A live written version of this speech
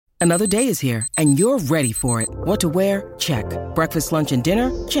Another day is here, and you're ready for it. What to wear? Check. Breakfast, lunch, and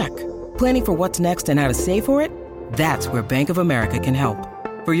dinner? Check. Planning for what's next and how to save for it? That's where Bank of America can help.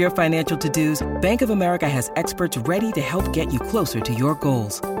 For your financial to-dos, Bank of America has experts ready to help get you closer to your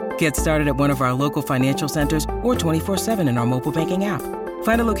goals. Get started at one of our local financial centers or 24/7 in our mobile banking app.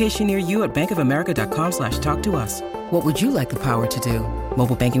 Find a location near you at bankofamerica.com/talktous. What would you like the power to do?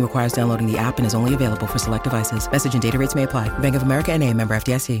 Mobile banking requires downloading the app and is only available for select devices. Message and data rates may apply. Bank of America N.A., member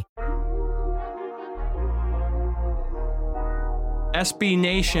FDIC. SB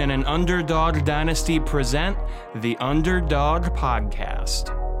Nation and Underdog Dynasty present the Underdog Podcast.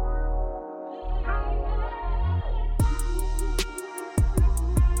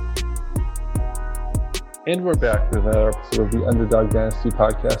 And we're back with another episode of the Underdog Dynasty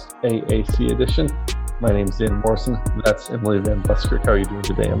Podcast, AAC edition. My name is Dan Morrison. That's Emily Van Buskirk. How are you doing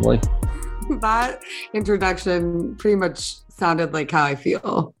today, Emily? That introduction pretty much sounded like how I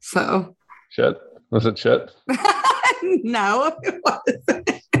feel. So Shit? Was it shit? No, it wasn't.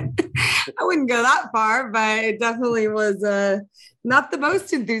 I wouldn't go that far, but it definitely was not the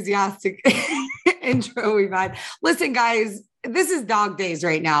most enthusiastic intro we've had. Listen, guys, this is dog days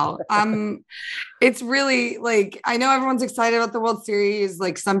right now. It's really like, I know everyone's excited about the World Series,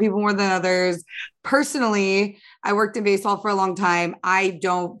 like some people more than others. Personally, I worked in baseball for a long time. I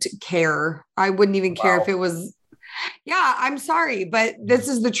don't care. I wouldn't even care if it was. Yeah, I'm sorry, but this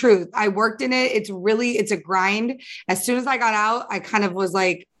is the truth. I worked in it. It's a grind. As soon as I got out, I kind of was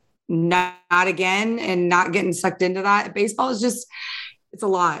like, not again, and not getting sucked into that. Baseball is just, it's a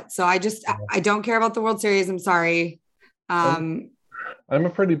lot. So I don't care about the World Series. I'm sorry. I'm a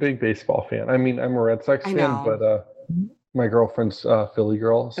pretty big baseball fan. I mean, I'm a Red Sox fan, but my girlfriend's a Philly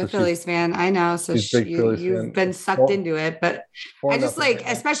girl. So a Phillies fan. I know. So you've been sucked into it, but I just like,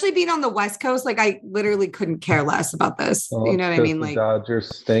 especially being on the West Coast, like I literally couldn't care less about this. You know what I mean? The like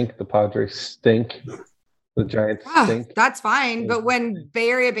Dodgers stink. The Padres stink. The Giants stink. That's fine. But when Bay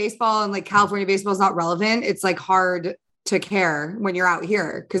Area baseball and like California baseball is not relevant, it's like hard to care when you're out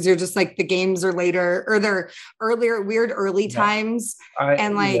here because you're just like the games are later or they're earlier, weird early times.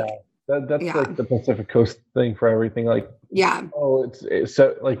 That's like the Pacific Coast thing for everything. Like, it's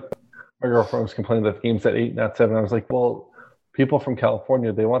so like my girlfriend was complaining that the game's at 8, not 7. I was like, well, people from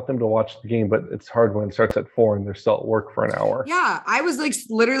California, they want them to watch the game, but it's hard when it starts at 4 and they're still at work for an hour. Yeah. I was like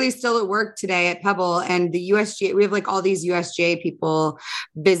literally still at work today at Pebble, and the USGA, we have like all these USGA people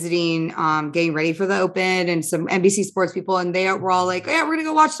visiting, getting ready for the Open, and some NBC Sports people. And they were all like, yeah, we're going to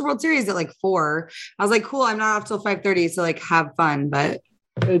go watch the World Series at like 4. I was like, cool. I'm not off till 5:30. So like have fun, but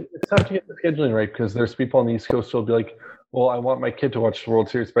it's tough to get the scheduling right because there's people on the East Coast who will be like, well, I want my kid to watch the World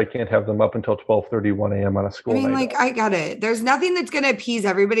Series, but I can't have them up until 12:30, 1 a.m. on a school night. Like, I got it. There's nothing that's going to appease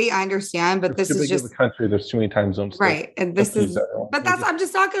everybody. I understand, but this is just the country. There's too many time zones. Right. And this is, but I'm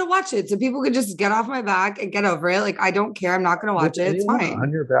just not going to watch it. So people could just get off my back and get over it. Like, I don't care. I'm not going to watch it. It's fine.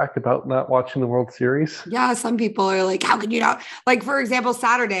 On your back about not watching the World Series? Yeah. Some people are like, how can you not? Like, for example,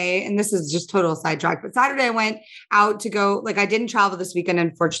 Saturday, and this is just total sidetrack, but Saturday I went out to go, like, I didn't travel this weekend,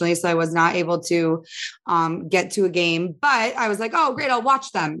 unfortunately. So I was not able to get to a game, but I was like, oh, great. I'll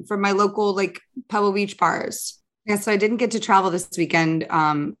watch them from my local, like Pebble Beach bars. Yeah. So I didn't get to travel this weekend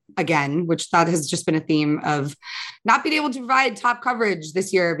again, which that has just been a theme of not being able to provide top coverage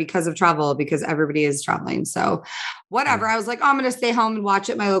this year because of travel, because everybody is traveling. So whatever. I was like, oh, I'm going to stay home and watch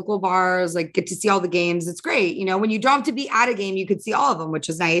at my local bars, like get to see all the games. It's great. You know, when you don't have to be at a game, you could see all of them, which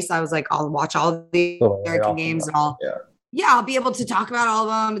is nice. I was like, I'll watch all the American games and all. Yeah, I'll be able to talk about all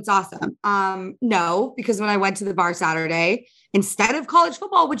of them. It's awesome. No, because when I went to the bar Saturday, instead of college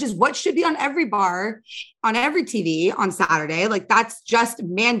football, which is what should be on every bar, on every TV on Saturday, like that's just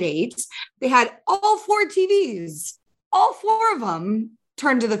mandates, they had all 4 TVs, all 4 of them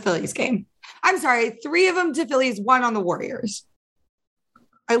turned to the Phillies game. I'm sorry, 3 of them to Phillies, 1 on the Warriors.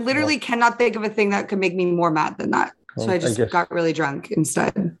 I literally cannot think of a thing that could make me more mad than that. So I just got really drunk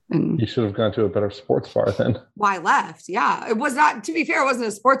instead. And you should have gone to a better sports bar then. Well, I left. Yeah. It was not, to be fair, it wasn't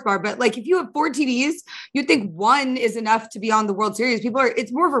a sports bar, but like if you have 4 TVs, you'd think 1 is enough to be on the World Series.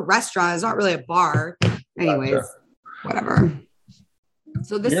 It's more of a restaurant. It's not really a bar. Anyways, whatever.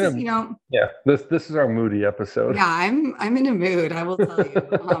 So this is, Yeah. This is our moody episode. Yeah. I'm in a mood. I will tell you.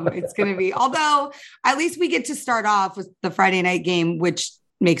 It's going to be, although at least we get to start off with the Friday night game, which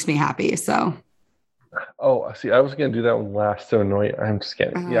makes me happy. So. Oh, see, I was going to do that one last, so annoying. I'm just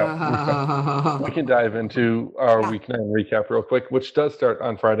kidding. Yeah, we can dive into our Week 9 recap real quick, which does start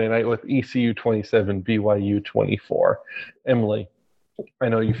on Friday night with ECU 27, BYU 24. Emily, I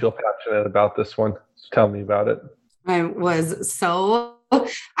know you feel passionate about this one. So tell me about it. I was so.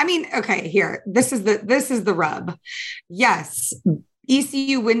 I mean, okay, here. This is the rub. Yes,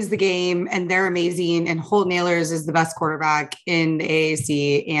 ECU wins the game and they're amazing. And Holt Nailers is the best quarterback in the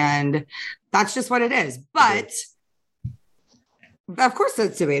AAC. And that's just what it is. But of course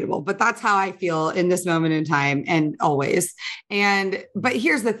that's debatable, but that's how I feel in this moment in time and always. But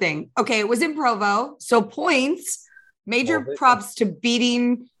here's the thing. Okay. It was in Provo. So points, major props to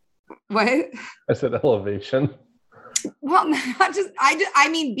beating what? I said elevation. Well, not just, I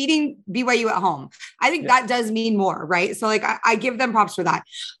mean, beating BYU at home. I think that does mean more, right? So like, I give them props for that,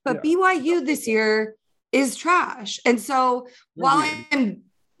 but BYU this year is trash. And so while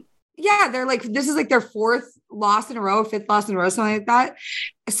they're like, this is like their fourth loss in a row, fifth loss in a row, something like that.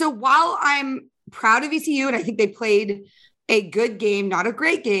 So while I'm proud of ECU, and I think they played a good game, not a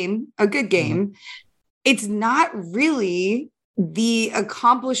great game, a good game, it's not really the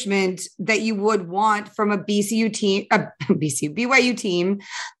accomplishment that you would want from a BYU team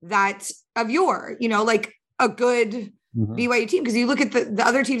that of your, like a good BYU team. Because you look at the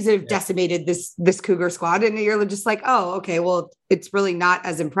other teams that have decimated this Cougar squad and you're just like, oh, okay, well, it's really not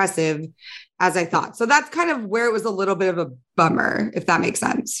as impressive as I thought. So that's kind of where it was a little bit of a bummer, if that makes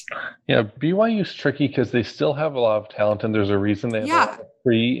sense. Yeah, BYU's tricky because they still have a lot of talent and there's a reason they have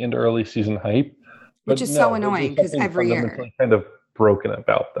pre and early season hype. Which is so annoying because every year kind of broken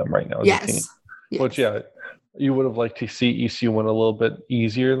about them right now. Yes. Which you would have liked to see ECU win a little bit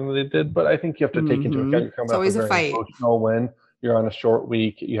easier than they did, but I think you have to take into account you're coming always a fight. Emotional win. You're on a short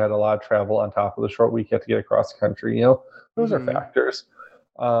week. You had a lot of travel on top of the short week. You have to get across the country. Those are factors.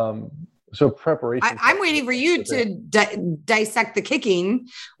 So preparation. I'm waiting for you to dissect the kicking,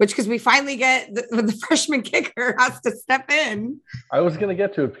 because we finally get the freshman kicker has to step in. I was going to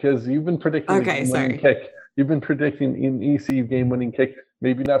get to it because you've been predicting winning kick. You've been predicting an ECU game-winning kick.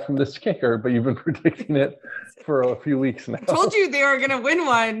 Maybe not from this kicker, but you've been predicting it for a few weeks now. I told you they were going to win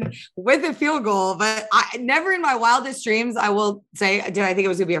one with a field goal, but I never in my wildest dreams, I will say, did I think it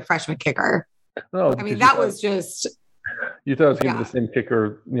was going to be a freshman kicker. No, I mean, that was just... You thought it was going to be the same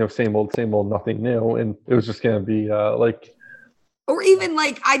kicker, same old, nothing new. And it was just going to be or even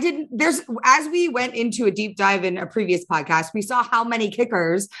as we went into a deep dive in a previous podcast, we saw how many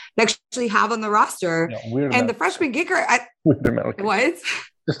kickers they actually have on the roster. Yeah, and the freshman kicker, weird amount. What?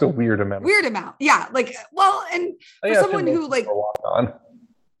 Just a weird amount. Weird amount. Yeah. And for someone who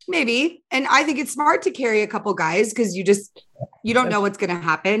maybe, and I think it's smart to carry a couple guys because you don't know what's going to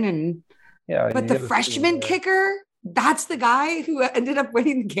happen. And, but the freshman kicker, that's the guy who ended up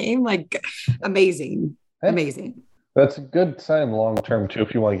winning the game. Amazing. Amazing. That's a good sign long-term too,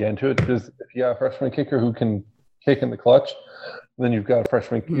 if you want to get into it, because if you have a freshman kicker who can kick in the clutch, then you've got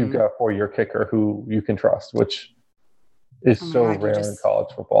you've got a 4-year kicker who you can trust, which is rare in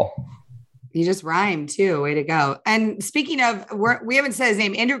college football. You just rhymed too. Way to go. And speaking of, we haven't said his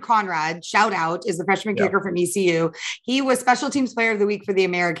name, Andrew Conrad, shout out, is the freshman kicker from ECU. He was special teams player of the week for the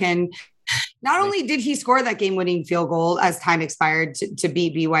American. Not only did he score that game-winning field goal as time expired to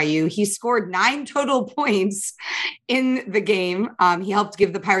beat BYU, he scored 9 total points in the game. He helped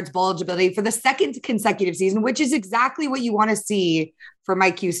give the Pirates bowl eligibility for the second consecutive season, which is exactly what you want to see for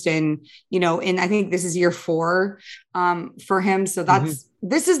Mike Houston, and I think this is year 4 for him. So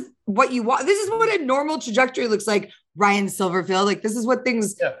this is what you want. This is what a normal trajectory looks like. Ryan Silverfield, this is what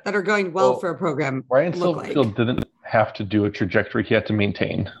things that are going well for a program. Ryan Silverfield didn't have to do a trajectory. He had to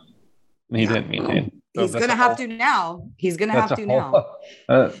maintain. And he didn't maintain. So he's going to have to now. He's going to have to now.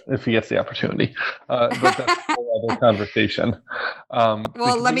 If he gets the opportunity. But that's a whole other conversation.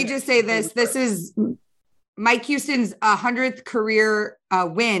 Let me just say this. This is Mike Houston's 100th career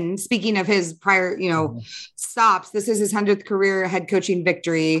win. Speaking of his prior, stops, this is his 100th career head coaching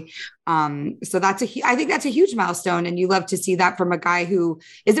victory. So I think that's a huge milestone. And you love to see that from a guy who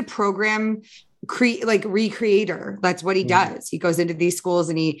is a program recreator. That's what he does. He goes into these schools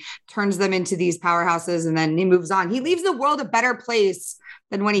and he turns them into these powerhouses, and then he moves on. He leaves the world a better place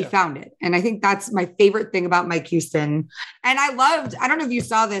than when he found it. And I think that's my favorite thing about Mike Houston. And I don't know if you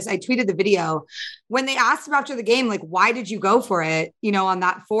saw this. I tweeted the video when they asked him after the game, why did you go for it? On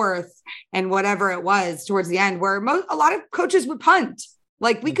that 4th and whatever it was towards the end, where a lot of coaches would punt.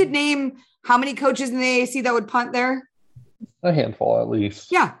 We could name how many coaches in the AAC that would punt there. A handful, at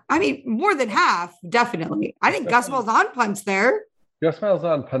least. Yeah. I mean, more than half, definitely. I think Gus Malzahn punts there. Gus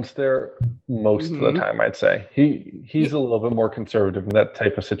Malzahn punts there most of the time, I'd say. He's a little bit more conservative in that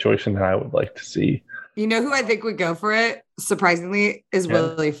type of situation than I would like to see. You know who I think would go for it, surprisingly, is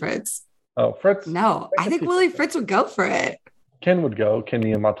Willie Fritz. Oh, Fritz? No, I think Willie Fritz would go for it. Ken would go. Ken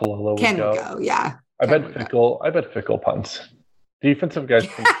Niumatalolo would go. Ken would go, yeah. I bet Fickle punts. Defensive guys.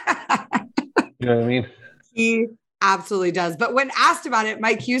 You know what I mean? absolutely does. But when asked about it,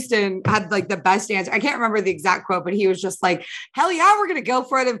 Mike Houston had like the best answer. I can't remember the exact quote, but he was just like, hell yeah, we're going to go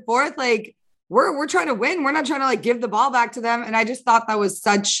for it in fourth. Like we're trying to win. We're not trying to like give the ball back to them. And I just thought that was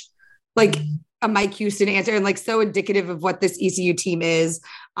such like a Mike Houston answer and like so indicative of what this ECU team is.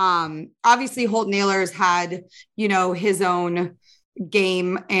 Obviously Holton Ahlers had, his own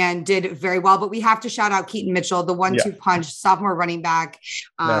game and did very well, but we have to shout out Keaton Mitchell, the 1-2 punch sophomore running back.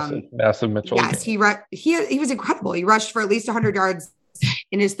 Massive Mitchell. Yes, he was incredible. He rushed for at least 100 yards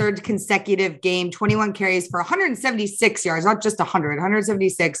in his third consecutive game, 21 carries for 176 yards, not just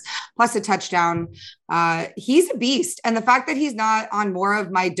 176 plus a touchdown. He's a beast. And the fact that he's not on more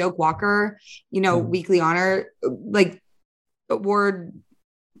of my Doak Walker, weekly honor, like award,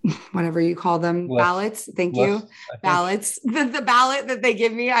 whatever you call them, ballots. Thank you. Ballots. The ballot that they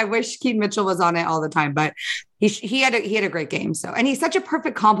give me. I wish Keaton Mitchell was on it all the time, but he had a great game. So, and he's such a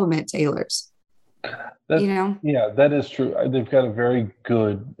perfect compliment to Ahlers. Yeah, that is true. They've got a very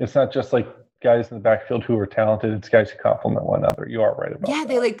good, it's not just like guys in the backfield who are talented. It's guys who complement one another. You are right about that.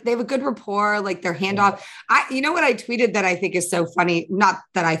 They have a good rapport, like their handoff. What I tweeted that I think is so funny, not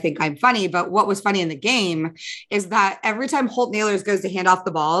that I think I'm funny, but what was funny in the game is that every time Holton Ahlers goes to hand off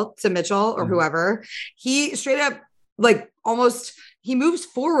the ball to Mitchell or whoever, he straight up he moves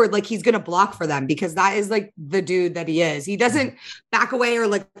forward like he's going to block for them because that is like the dude that he is. He doesn't back away or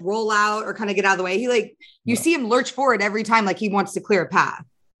like roll out or kind of get out of the way. You see him lurch forward every time like he wants to clear a path.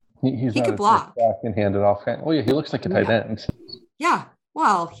 He could block back and hand it off. Oh yeah, he looks like a tight end. Yeah,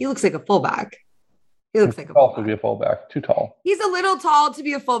 well, he looks like a fullback. He's tall to be a fullback. Too tall. He's a little tall to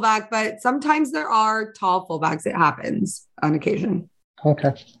be a fullback, but sometimes there are tall fullbacks. It happens on occasion.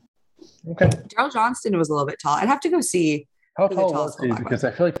 Okay. Daryl Johnston was a little bit tall. I'd have to go see. How tall was he? Because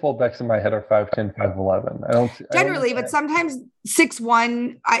I feel like fullbacks in my head are 5'10", 5'11". Generally, but sometimes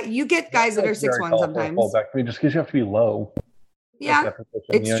 6'1". You get guys that are 6'1" sometimes. Fullback. I mean, just because you have to be low. Yeah,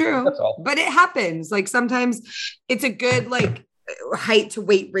 it's true. But it happens. Like sometimes it's a good like height to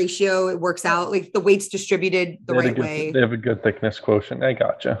weight ratio. It works out. Like the weight's distributed the right way. They have a good thickness quotient. I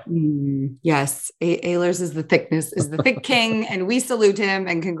gotcha. Yes. Ahlers is the thick king, and we salute him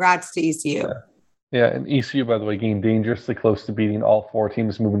and congrats to ECU. Yeah, and ECU, by the way, getting dangerously close to beating all four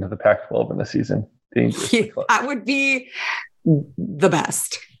teams moving to the Pac-12 in the season. Dangerously close. That would be the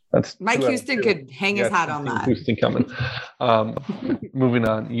best. Mike Houston could hang his hat on that. Houston coming. Moving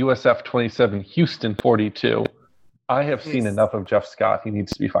on, USF 27, Houston 42. I have seen enough of Jeff Scott. He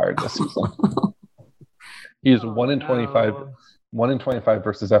needs to be fired this season. He is 1 in 25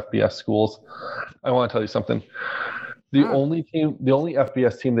 versus FBS schools. I want to tell you something. The only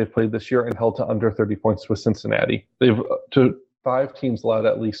FBS team they've played this year and held to under 30 points was Cincinnati. They've to 5 teams allowed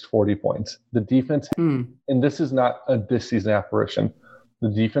at least 40 points. The defense, and this is not a this season apparition. The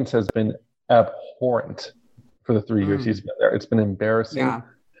defense has been abhorrent for the 3 years he's been there. It's been embarrassing,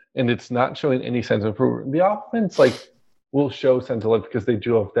 and it's not showing any sense of improvement. The offense, will show sense of life because they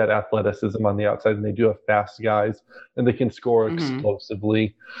do have that athleticism on the outside, and they do have fast guys, and they can score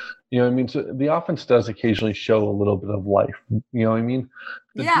explosively. You know what I mean? So the offense does occasionally show a little bit of life. You know what I mean?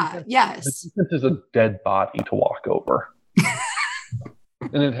 The defense is a dead body to walk over.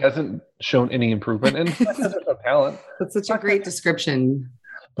 And it hasn't shown any improvement. And there's no talent. That's such a great description.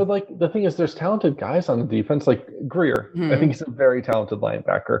 But the thing is, there's talented guys on the defense, like Greer. I think he's a very talented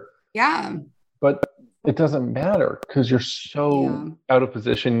linebacker. Yeah. But it doesn't matter because you're so out of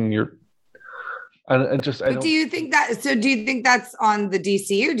position. Do you think that's on the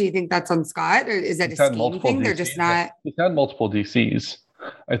DC, or do you think that's on Scott, or is that a scheme thing? They're just not. He's had multiple DCs.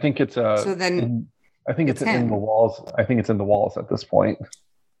 I think it's I think it's in the walls. I think it's in the walls at this point.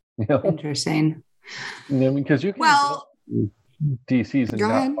 Interesting. Because you can DCs and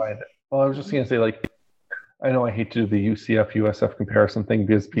not find it. Well, I was just going to say, I know I hate to do the UCF USF comparison thing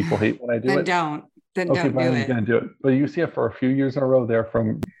because people hate when I do it. Then don't do it. I'm going to do it. But UCF for a few years in a row there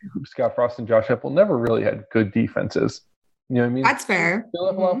from Scott Frost and Josh Heupel never really had good defenses. You know what I mean? That's fair.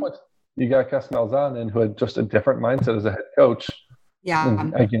 You got Gus Malzahn, who had just a different mindset as a head coach. Yeah.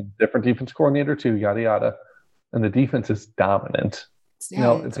 And again, different defense coordinator too, yada, yada. And the defense is dominant.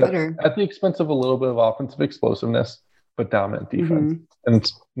 Yeah, it's better. At the expense of a little bit of offensive explosiveness, but dominant defense. And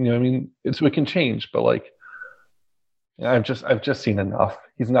so it can change, but I've just seen enough.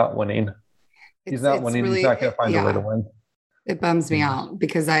 He's not winning. He's not winning. Really, he's not going to find a way to win. It bums me out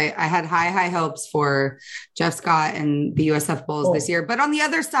because I had high hopes for Jeff Scott and the USF Bulls this year. But on the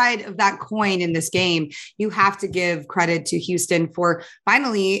other side of that coin in this game, you have to give credit to Houston for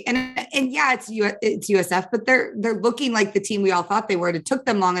finally, and it's USF, but they're looking like the team we all thought they were. It took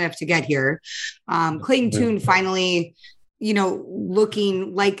them long enough to get here. Clayton Tune finally,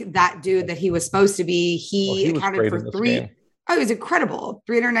 looking like that dude that he was supposed to be. He accounted for three. Oh, it was incredible.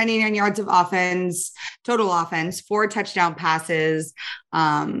 399 yards of offense, total offense, 4 touchdown passes.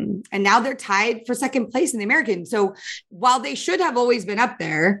 And now they're tied for second place in the American. So while they should have always been up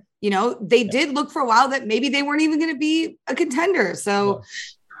there, they did look for a while that maybe they weren't even going to be a contender. So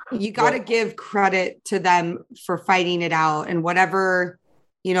you got to give credit to them for fighting it out, and whatever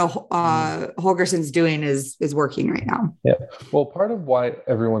Holgerson's doing is working right now. Yeah. Well, part of why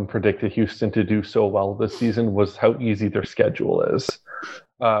everyone predicted Houston to do so well this season was how easy their schedule is.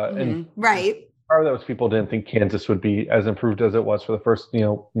 And right. Part of that was people didn't think Kansas would be as improved as it was for the first,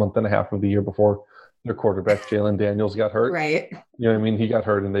 month and a half of the year before their quarterback, Jalen Daniels, got hurt. Right. He got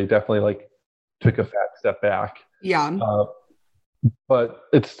hurt, and they definitely took a fat step back. Yeah. But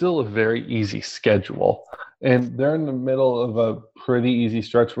it's still a very easy schedule. And they're in the middle of a pretty easy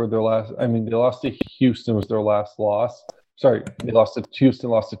stretch where they lost to Houston was their last loss. Sorry, they lost to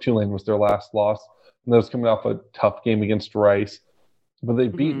Houston, lost to Tulane was their last loss. And that was coming off a tough game against Rice. But they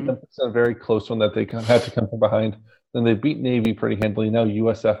beat Memphis in a very close one that they had to come from behind. Then they beat Navy pretty handily, now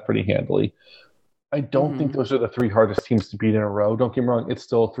USF pretty handily. I don't think those are the 3 hardest teams to beat in a row. Don't get me wrong, it's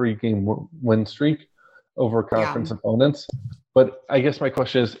still a 3-game win streak over conference opponents. But I guess my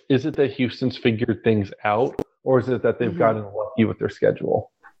question is it that Houston's figured things out, or is it that they've gotten lucky with their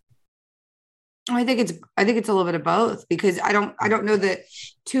schedule? I think it's a little bit of both, because I don't know that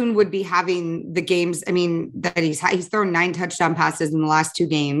Tune would be having the games. I mean, that he's thrown 9 touchdown passes in the last 2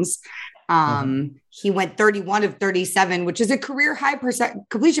 games. He went 31 of 37, which is a career high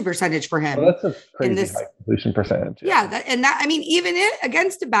completion percentage for him. Well, that's a crazy high completion percentage. Yeah. Even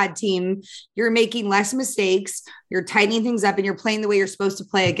against a bad team, you're making less mistakes, you're tightening things up, and you're playing the way you're supposed to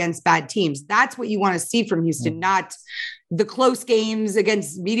play against bad teams. That's what you want to see from Houston, not the close games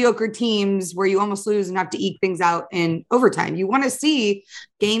against mediocre teams where you almost lose and have to eke things out in overtime. You want to see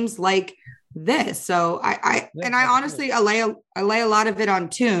games like this. So I honestly, I lay a lot of it on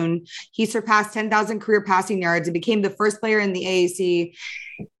Tune. He surpassed 10,000 career passing yards and became the first player in the AAC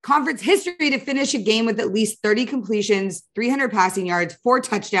conference history to finish a game with at least 30 completions, 300 passing yards, 4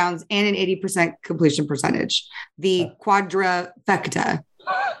 touchdowns, and an 80% completion percentage. The quadrifecta.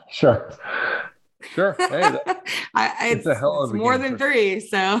 Sure. Hey, it's a hell of a more than 3.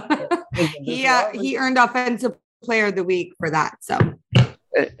 So he earned offensive player of the week for that. So.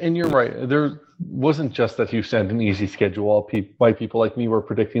 And you're right. There wasn't just that Houston had an easy schedule. White people like me were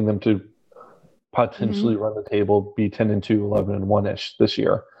predicting them to potentially run the table, be 10-2, 11-1-ish this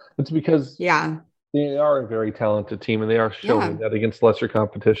year. It's because they are a very talented team, and they are showing that against lesser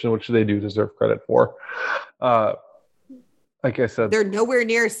competition, which they do deserve credit for. Like I said, they're nowhere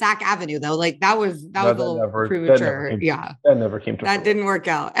near Sac Avenue though. That was a little premature. That never came to. That didn't work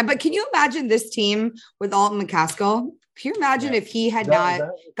out. But can you imagine this team with Alton McCaskill? Can you imagine if he had not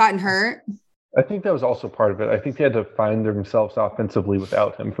gotten hurt? I think that was also part of it. I think they had to find themselves offensively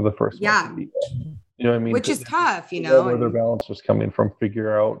without him for the first month of the year. You know what I mean? Which is tough, where their balance was coming from.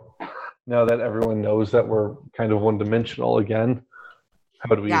 Figure out now that everyone knows that we're kind of one-dimensional again.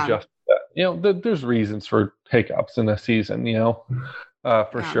 How do we adjust that? There's reasons for hiccups in a season.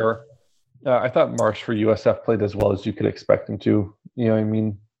 For sure. I thought Marsh for USF played as well as you could expect him to. You know what I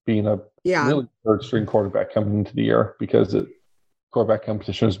mean? Being a really third-string quarterback coming into the year, because quarterback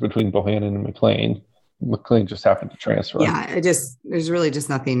competition is between Bohannon and McLean. McLean just happened to transfer. Yeah, there's really just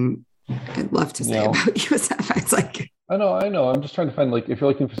nothing left to say about USF. It's I know. I'm just trying to find, if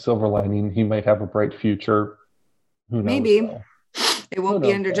you're looking for silver lining, he might have a bright future. Who knows? Maybe. It won't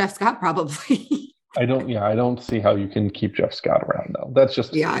be under Jeff Scott, probably. I don't see how you can keep Jeff Scott around though. That's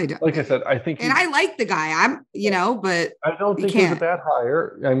just I don't. Like I said, I think, and I like the guy. But I don't think he's a bad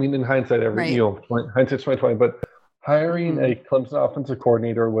hire. I mean, in hindsight, hindsight's 2020. But hiring a Clemson offensive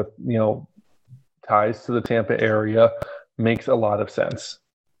coordinator with ties to the Tampa area makes a lot of sense.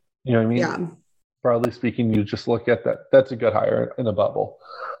 You know what I mean? Yeah. Broadly speaking, you just look at that. That's a good hire in a bubble.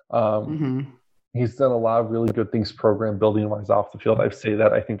 He's done a lot of really good things program building wise off the field. I say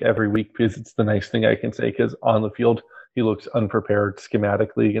that I think every week because it's the nice thing I can say, because on the field, he looks unprepared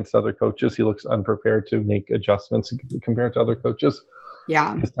schematically against other coaches. He looks unprepared to make adjustments compared to other coaches.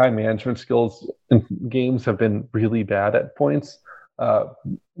 Yeah. His time management skills in games have been really bad at points. And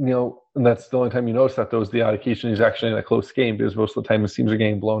that's the only time you notice that, those the odd occasion he's actually in a close game, because most of the time his teams are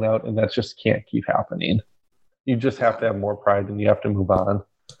getting blown out, and that just can't keep happening. You just have to have more pride, and you have to move on.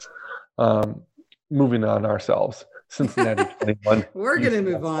 Moving on ourselves. Cincinnati 21. We're going to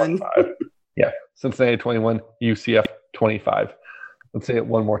move on. 25. Yeah. Cincinnati 21, UCF 25. Let's say it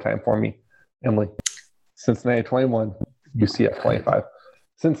one more time for me, Emily. Cincinnati 21, UCF 25.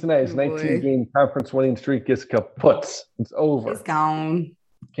 Cincinnati's 19-game conference winning streak is kaput. It's over. It's gone.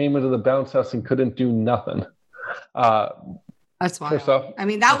 Came into the bounce house and couldn't do nothing. That's wild. I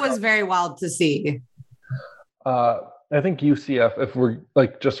mean, that was very wild to see. I think UCF, if we're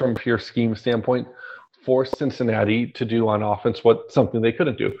like just from a pure scheme standpoint, forced Cincinnati to do on offense something they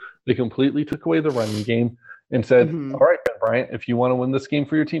couldn't do. They completely took away the running game and said, all right, Ben Bryant, if you want to win this game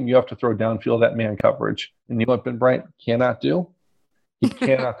for your team, you have to throw downfield at man coverage. And you know what Ben Bryant cannot do? He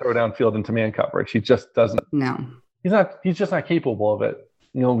cannot throw downfield into man coverage. He just doesn't. No. He's just not capable of it,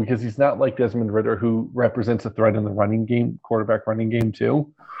 because he's not like Desmond Ridder, who represents a threat in the running game, quarterback running game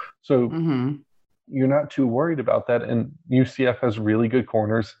too. So you're not too worried about that. And UCF has really good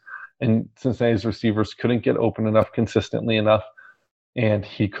corners, and Cincinnati's receivers couldn't get open enough consistently enough. And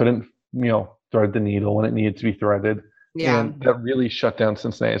he couldn't, thread the needle when it needed to be threaded. Yeah. And that really shut down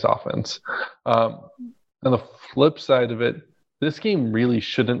Cincinnati's offense. On the flip side of it, this game really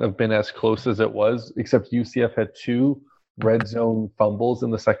shouldn't have been as close as it was, except UCF had 2 red zone fumbles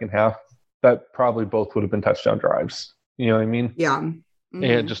in the second half that probably both would have been touchdown drives. You know what I mean? Yeah.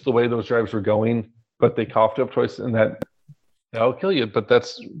 And just the way those drives were going, but they coughed up twice, and that'll kill you. But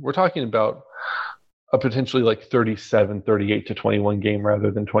we're talking about a potentially like 38 to 21 game rather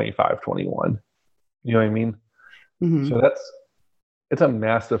than 25-21. You know what I mean? So it's a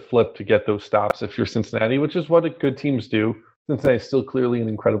massive flip to get those stops if you're Cincinnati, which is what good teams do. Cincinnati is still clearly an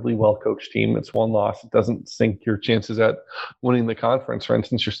incredibly well-coached team. It's one loss. It doesn't sink your chances at winning the conference. For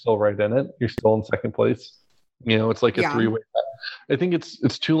instance, you're still right in it. You're still in second place. It's like a 3-way. I think it's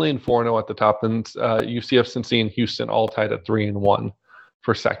Tulane 4-0 at the top, and UCF, Cincy, and Houston all tied at 3-1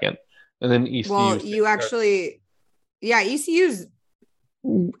 for second. And then ECU. Well, ECU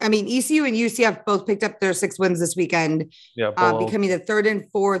and UCF both picked up their 6 wins this weekend, becoming the 3rd and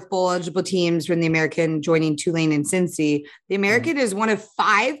 4th bowl eligible teams from the American, joining Tulane and Cincy. The American is one of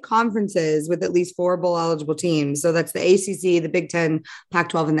 5 conferences with at least 4 bowl eligible teams. So that's the ACC, the Big Ten,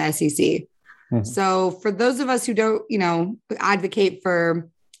 Pac-12, and the SEC. So for those of us who don't, advocate for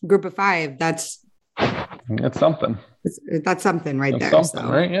Group of 5, that's something. That's something right there.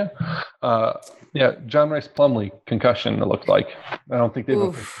 Right? Yeah. John Rice Plumlee concussion. It looked like. I don't think they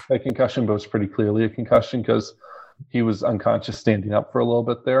looked like a concussion, but it was pretty clearly a concussion because he was unconscious standing up for a little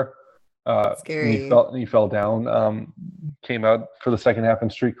bit there. Scary. And he fell down. Came out for the second half in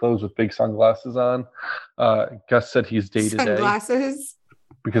street clothes with big sunglasses on. Gus said he's day to day. Sunglasses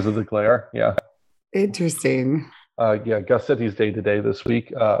because of the glare. Yeah. Interesting. Gus said he's day to day this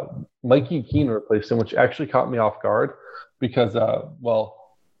week. Mikey Keene replaced him, which actually caught me off guard because,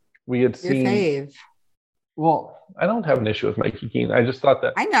 we had seen. Your fave. Well, I don't have an issue with Mikey Keene. I just thought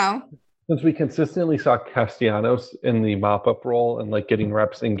that. I know. Since we consistently saw Castellanos in the mop-up role and getting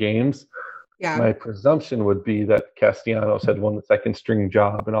reps in games, my presumption would be that Castellanos had won the second string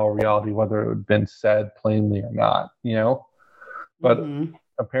job in all reality, whether it had been said plainly or not, But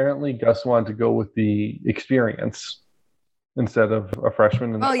apparently Gus wanted to go with the experience instead of a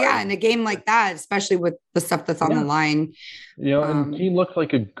freshman. In a game like that, especially with the stuff that's on the line. And he looked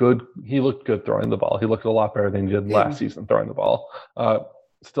like he looked good throwing the ball. He looked a lot better than he did last season throwing the ball.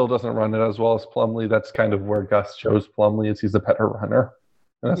 Still doesn't run it as well as Plumlee. That's kind of where Gus chose Plumlee, is he's a better runner.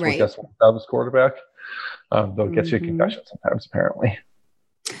 And that's what Gus wants out of his quarterback. Though it gets you a concussion sometimes, apparently.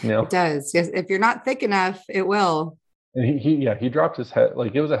 It does. Yes, if you're not thick enough, it will. And he dropped his head,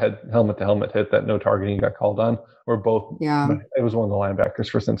 it was a helmet to helmet hit that no targeting got called on, or both. It was one of the linebackers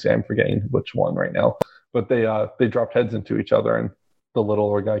for Cincinnati. I'm forgetting which one right now, but they dropped heads into each other, and the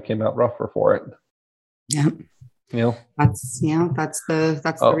littler guy came out rougher for it. Yeah. That's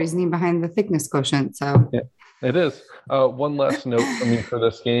the reasoning behind the thickness quotient. So it is. One last note for me for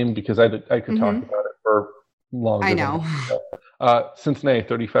this game, because I could talk about it for longer. I know. Cincinnati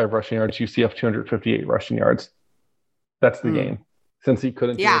 35 rushing yards, UCF 258 rushing yards. That's the game. Since he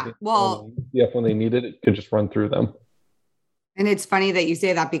couldn't when they needed it, could just run through them. And it's funny that you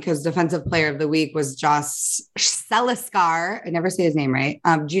say that, because defensive player of the week was Josh Seliskar. I never say his name right.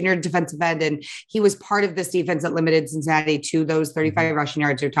 Junior defensive end. And he was part of this defense that limited Cincinnati to those 35 rushing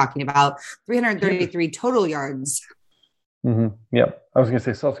yards you're talking about, 333 total yards. Yeah. I was going to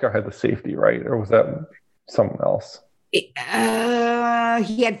say Seliskar had the safety, right? Or was that someone else? He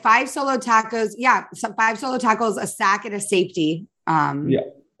had 5 solo tackles. Yeah, 5 solo tackles, a sack, and a safety. I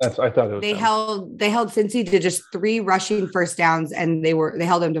thought it was. They held Cincy to just 3 rushing first downs, and they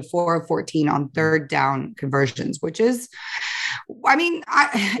held them to 4 of 14 on third down conversions, which is, am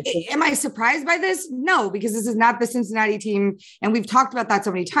I surprised by this? No, because this is not the Cincinnati team, and we've talked about that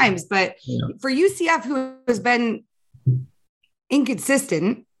so many times. But for UCF, who has been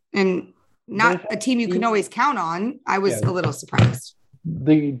inconsistent and not a team you can always count on, I was a little surprised.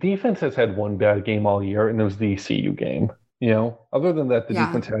 the defense has had one bad game all year, and it was the ECU game. Other than that, the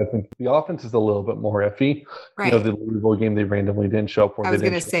defense hasn't. The offense is a little bit more iffy. Right. The Louisville game, they randomly didn't show up for. I was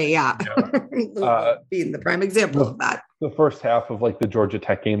going to say, being the prime example of that. The first half of the Georgia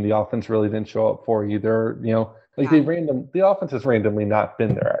Tech game, the offense really didn't show up for either. The offense has randomly not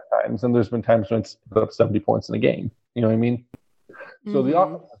been there at times, and there's been times when it's put up 70 points in a game. You know what I mean? So the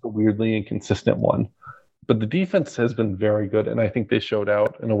offense is a weirdly inconsistent one. But the defense has been very good, and I think they showed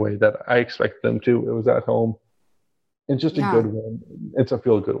out in a way that I expect them to. It was at home. It's just a good win. It's a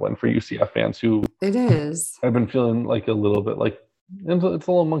feel-good win for UCF fans who it is. I've been feeling a little bit it's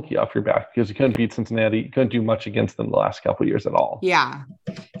a little monkey off your back because you couldn't beat Cincinnati. You couldn't do much against them the last couple of years at all. Yeah,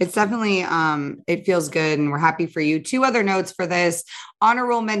 it's definitely, it feels good, and we're happy for you. 2 other notes for this. Honor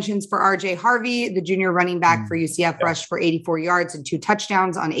roll mentions for RJ Harvey, the junior running back for UCF, rushed for 84 yards and 2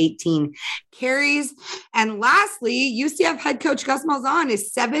 touchdowns on 18 carries. And lastly, UCF head coach Gus Malzahn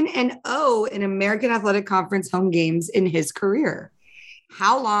is 7-0 in American Athletic Conference home games in his career.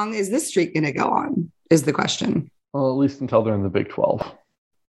 How long is this streak going to go on is the question. Well, at least until they're in the Big 12.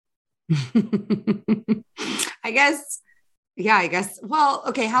 I guess. Well,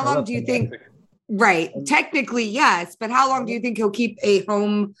 okay. How long do you think? Right. Technically, yes. But how long do you think he'll keep a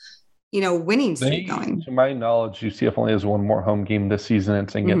home, winning streak going? To my knowledge, UCF only has one more home game this season.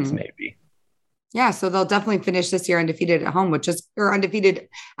 It's against Navy. Yeah. So they'll definitely finish this year undefeated at home, or undefeated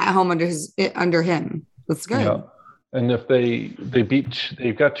at home under him. That's good. Yeah. And if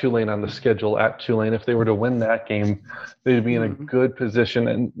they've got Tulane on the schedule at Tulane. If they were to win that game, they'd be in a good position.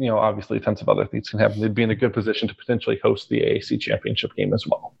 And, obviously tons of other things can happen. They'd be in a good position to potentially host the AAC championship game as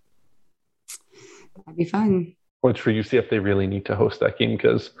well. That'd be fun. Which for UCF, they really need to host that game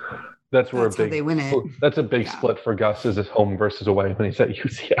because that's where they win it. That's a big split for Gus is his home versus away when he's at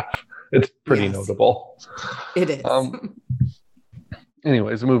UCF. It's pretty notable. It is.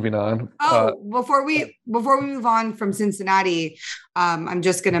 Anyways, moving on. Before we move on from Cincinnati, I'm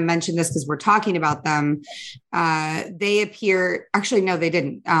just going to mention this because we're talking about them. They appear. Actually, no, they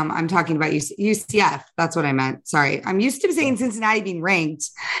didn't. I'm talking about UCF. That's what I meant. Sorry, I'm used to saying Cincinnati being ranked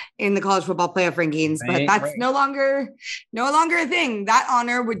in the college football playoff rankings, but that's no longer a thing. That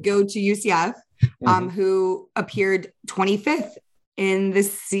honor would go to UCF, who appeared 25th. In the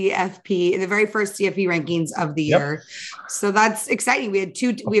CFP, in the very first CFP rankings of the year. So that's exciting. We have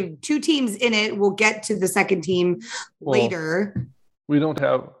two teams in it. We'll get to the second team later. We don't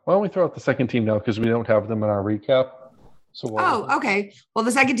have, why don't we throw out the second team now? Because we don't have them in our recap. So okay. Well,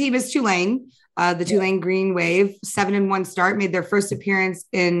 the second team is Tulane. The Tulane Green Wave, 7-1 start, made their first appearance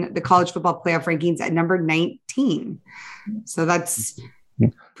in the college football playoff rankings at number 19. So that's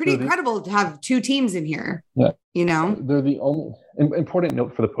pretty incredible to have 2 teams in here. Yeah. They're the only important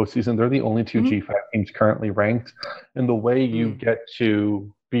note for the postseason. They're the only 2 G5 teams currently ranked. And the way you get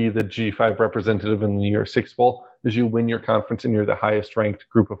to be the G5 representative in the New Year's Six Bowl is you win your conference and you're the highest ranked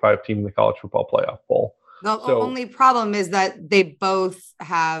group of 5 team in the college football playoff bowl. The only problem is that they both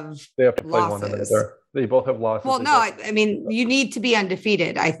have to play one another. They both have losses. Well, no, I mean, you need to be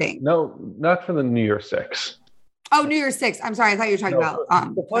undefeated, I think. No, not for the New Year's Six. Oh, New Year's Six. I'm sorry. I thought you were talking about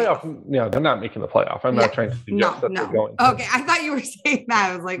the playoff. Yeah, they're not making the playoff. I'm not trying to suggest that they're going to. Okay, I thought you were saying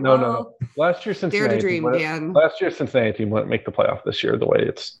that. I was like, no. Last year, Cincinnati wouldn't make the playoff this year. The way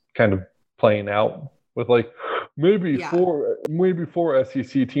it's kind of playing out with maybe four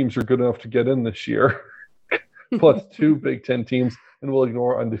SEC teams are good enough to get in this year, plus 2 Big Ten teams, and we'll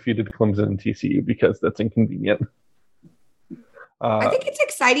ignore undefeated Clemson and TCU because that's inconvenient. I think it's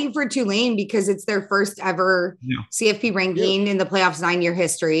exciting for Tulane because it's their first ever CFP ranking in the playoffs 9-year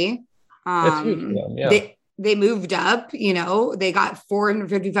history. It's huge for them, They moved up, they got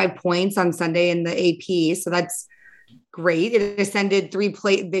 455 points on Sunday in the AP. So that's great. It ascended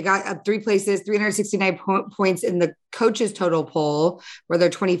they got up 3 places, 369 points in the coaches total poll where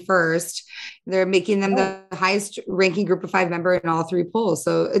they're 21st. They're making them the highest ranking group of 5 member in all 3 polls.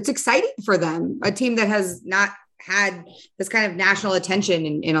 So it's exciting for them. A team that has not had this kind of national attention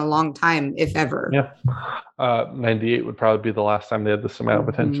in a long time, if ever. Yeah. 98 would probably be the last time they had this amount of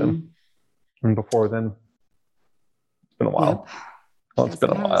attention. And before then, it's been a while. Yep. Well, it's been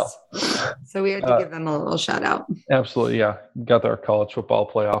a while. So we had to give them a little shout out. Absolutely. Yeah. Got their college football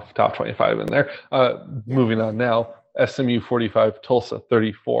playoff top 25 in there. Moving on now, SMU 45, Tulsa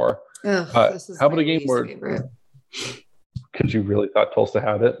 34. How about a game where, because you really thought Tulsa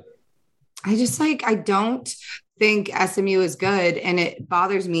had it? I just I don't think SMU is good. And it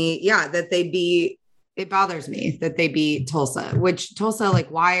bothers me. It bothers me that they beat Tulsa, which Tulsa,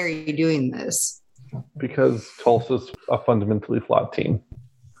 why are you doing this? Because Tulsa's a fundamentally flawed team.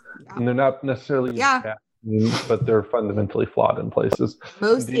 Yeah. And they're not necessarily bad. but they're fundamentally flawed in places.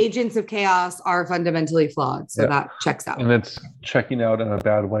 Most agents of chaos are fundamentally flawed, so that checks out. And it's checking out in a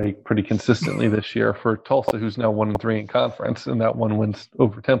bad way pretty consistently this year for Tulsa, who's now 1-3 in conference, and that one wins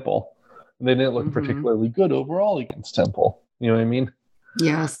over Temple. And they didn't look particularly good overall against Temple. You know what I mean?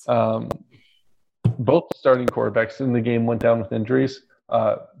 Yes. Both starting quarterbacks in the game went down with injuries.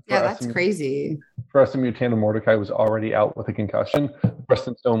 That's crazy. For SMU, Tanner Mordecai was already out with a concussion.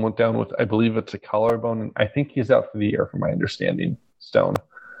 Preston Stone went down with, I believe it's a collarbone, and I think he's out for the year, from my understanding. Stone.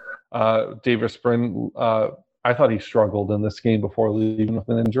 Davis Brin, I thought he struggled in this game before leaving with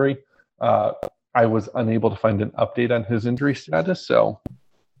an injury. I was unable to find an update on his injury status, so.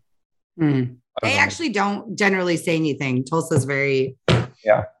 They actually don't generally say anything. Tulsa's very...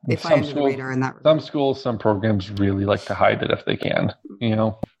 Yeah. They fly under the radar in that regard. Some schools, some programs really like to hide it if they can, you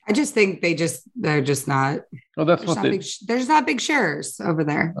know? I just think they're just not. Well, that's what there's not big shares over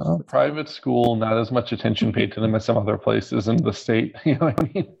there. Private school, not as much attention paid to them as some other places in the state. You know what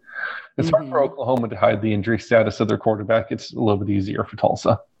I mean? It's hard for Oklahoma to hide the injury status of their quarterback. It's a little bit easier for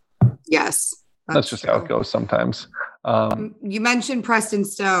Tulsa. Yes. That's just how it goes sometimes. You mentioned Preston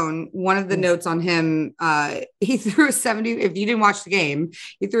Stone. One of the notes on him, he threw a 70. If you didn't watch the game,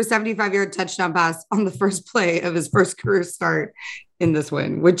 he threw a 75-yard touchdown pass on the first play of his first career start in this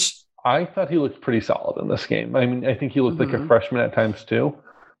win, which I thought he looked pretty solid in this game. I mean, I think he looked like a freshman at times too,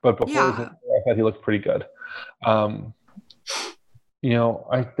 but before his injury, I thought he looked pretty good. You know,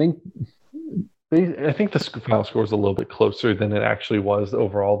 I think the final score is a little bit closer than it actually was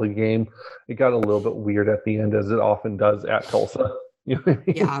overall. The game, it got a little bit weird at the end, as it often does at Tulsa. You know what I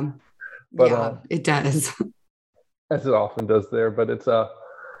mean? Yeah, but it does. As it often does there, but it's I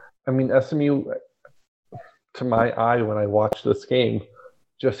mean, SMU, to my eye when I watched this game,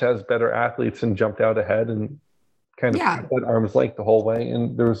 just has better athletes and jumped out ahead and kind of at arm's length the whole way.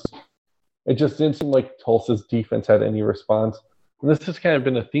 And it just didn't seem like Tulsa's defense had any response. And this has kind of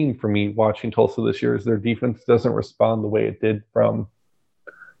been a theme for me watching Tulsa this year, is their defense doesn't respond the way it did from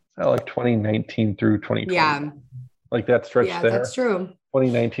like 2019 through 2020. Yeah. Like that stretch there. Yeah, that's true.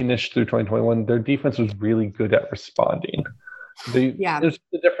 2019-ish through 2021, their defense was really good at responding. There's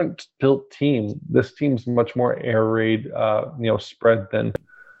a different built team. This team's much more air raid, spread than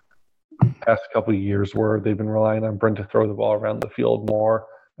past couple of years, where they've been relying on Brent to throw the ball around the field more.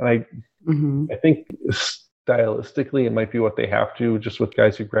 And I think stylistically, it might be what they have to, just with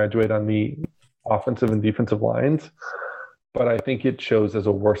guys who graduate on the offensive and defensive lines. But I think it shows as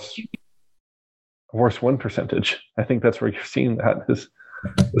a worse win percentage. I think that's where you're seeing that this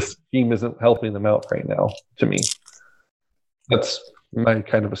team isn't helping them out right now, to me. That's my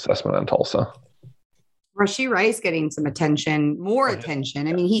kind of assessment on Tulsa. Rashee Rice getting some more attention.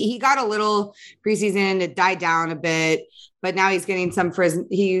 I mean, he got a little preseason, it died down a bit, but now he's getting some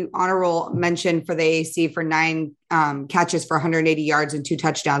he honor roll mentioned for the AC for 9 catches for 180 yards and 2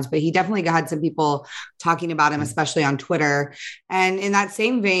 touchdowns, but he definitely had some people talking about him, especially on Twitter. And in that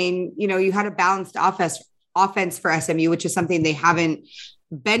same vein, you had a balanced offense for SMU, which is something they haven't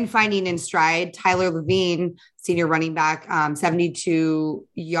been finding in stride. Tyler Levine, senior running back, 72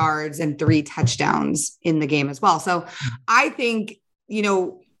 yards and 3 touchdowns in the game as well. So I think,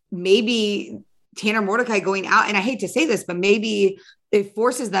 maybe Tanner Mordecai going out, and I hate to say this, but maybe it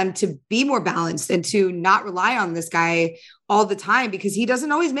forces them to be more balanced and to not rely on this guy all the time, because he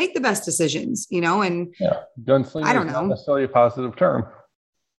doesn't always make the best decisions, and gunslinger, I don't know, not necessarily a positive term.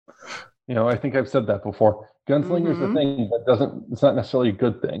 I think I've said that before. Gunslinger is the thing that it's not necessarily a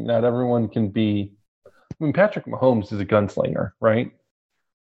good thing. Not everyone can be. I mean, Patrick Mahomes is a gunslinger, right?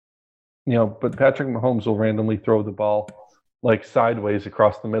 But Patrick Mahomes will randomly throw the ball like sideways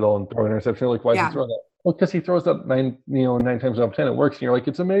across the middle and throw an interception. You're like, why is he throwing that? Well, because he throws that 9 times out of 10 it works, and you're like,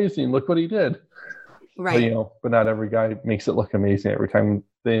 it's amazing. Look what he did. Right. But not every guy makes it look amazing every time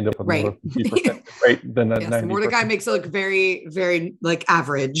they end up with another 50%, right? Then that 90%. Mordecai makes it look very, very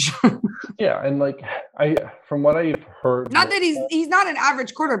average. Yeah, and from what I've heard, not that he's not an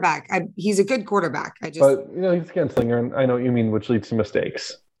average quarterback. He's a good quarterback. But he's a gunslinger, and I know what you mean, which leads to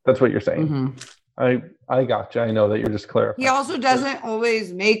mistakes. That's what you're saying. I gotcha. I know that you're just clarifying. He also doesn't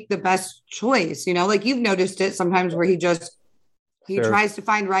always make the best choice. You've noticed it sometimes where he tries to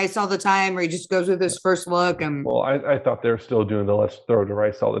find Rice all the time, or he just goes with his first look. And well, I thought they were still doing the let's throw to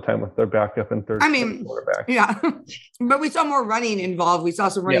Rice all the time with their backup and third quarterback. Yeah, but we saw more running involved. We saw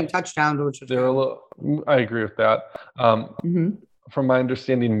some running touchdowns, which was I agree with that. From my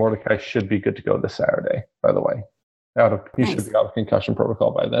understanding, Mordecai should be good to go this Saturday. By the way, he should be out of concussion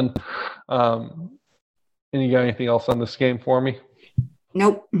protocol by then. And you got anything else on this game for me?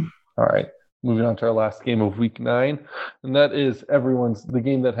 Nope. All right. Moving on to our last game of week 9, and that is the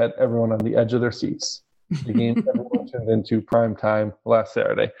game that had everyone on the edge of their seats. The game everyone turned into prime time last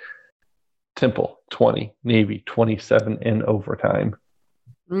Saturday. Temple 20, Navy 27 in overtime.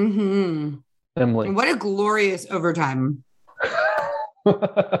 Mm-hmm. Emily. What a glorious overtime.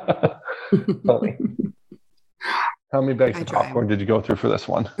 Funny. How many bags of popcorn did you go through for this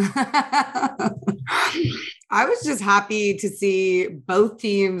one? I was just happy to see both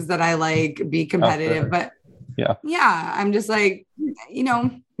teams that I like be competitive, but yeah, I'm just like,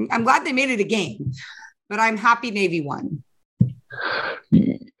 I'm glad they made it a game, but I'm happy Navy won.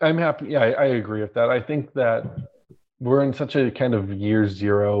 I'm happy. Yeah, I agree with that. I think that we're in such a kind of year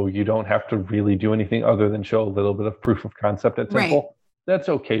zero. You don't have to really do anything other than show a little bit of proof of concept at Temple. Right. That's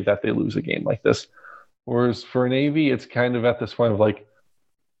okay that they lose a game like this. Whereas for Navy, it's kind of at this point of like,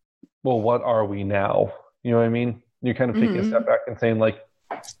 well, what are we now? You know what I mean? You're kind of taking a step back and saying like,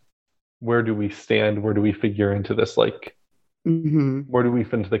 where do we stand? Where do we figure into this? Like, where do we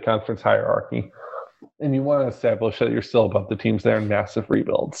fit into the conference hierarchy? And you want to establish that you're still above the teams that are in massive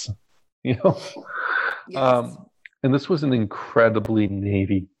rebuilds, Yes. And this was an incredibly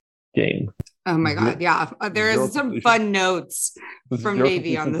Navy game. Oh my God. Yeah. There is some fun notes from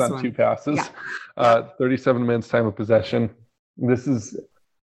Navy on this one. 2 passes, 37 minutes time of possession. This is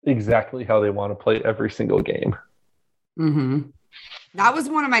exactly how they want to play every single game. Mm-hmm. That was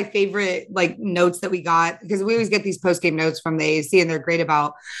one of my favorite notes that we got, because we always get these post-game notes from the AAC and they're great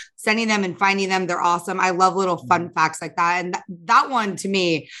about sending them and finding them. They're awesome. I love little fun facts like that. And that one to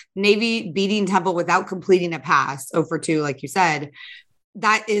me, Navy beating Temple without completing a pass, 0 for 2, like you said,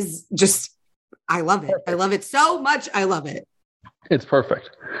 that is just, I love it. Perfect. I love it so much. I love it. It's perfect.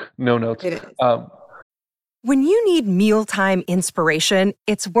 No notes. It is. When you need mealtime inspiration,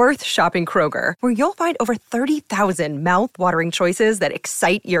 it's worth shopping Kroger, where you'll find over 30,000 mouth-watering choices that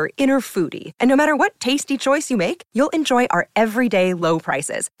excite your inner foodie. And no matter what tasty choice you make, you'll enjoy our everyday low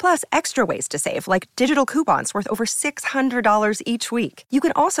prices, plus extra ways to save, like digital coupons worth over $600 each week. You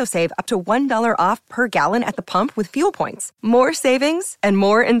can also save up to $1 off per gallon at the pump with fuel points. More savings and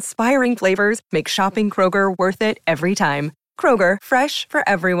more inspiring flavors make shopping Kroger worth it every time. Kroger, fresh for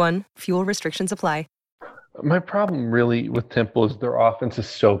everyone. Fuel restrictions apply. My problem really with Temple is their offense is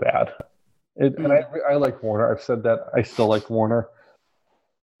so bad. And I like Warner. I've said that. I still like Warner.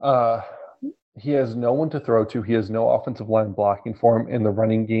 He has no one to throw to. He has no offensive line blocking for him. And the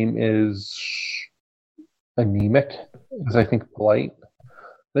running game is anemic, is I think polite.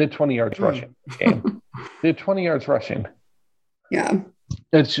 They had 20 yards rushing in the game. They had 20 yards rushing. Yeah.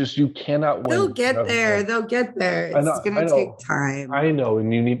 It's just, you cannot win. They'll get there. They'll get there. It's going to take time. I know.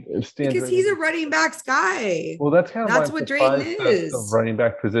 And you need because he's a running backs guy. Well, that's kind of that's what Drayton is. The running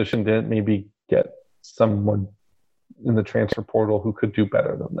back position didn't maybe get someone in the transfer portal who could do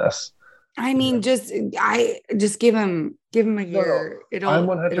better than this. I mean, just give him a year. No, I'm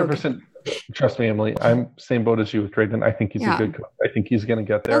 100%. Trust me, Emily. I'm same boat as you with Drayton. I think he's a good coach. I think he's going to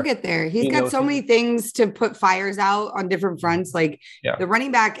get there. He'll get there. He's got so many things to put fires out on different fronts. Like the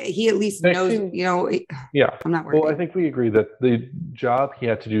running back, he at least knows. I'm not worried. Well, I think we agree that the job he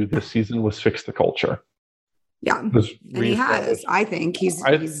had to do this season was fix the culture. Yeah, and he has. I think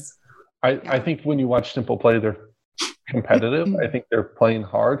I think when you watch Temple play, they're competitive. I think they're playing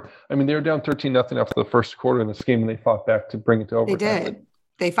hard. I mean, they were down 13-0 after the first quarter in this game, and they fought back to bring it to overtime. They did.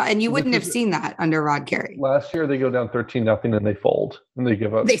 They fought, and you wouldn't have seen that under Rod Carey. Last year, they go down 13-0 and they fold and they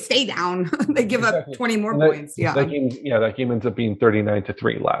give up. They stay down. They give up 20 more points. Yeah. That game ends up being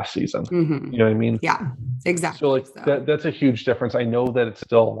 39-3 last season. Mm-hmm. You know what I mean? Yeah, exactly. So that's a huge difference. I know that it's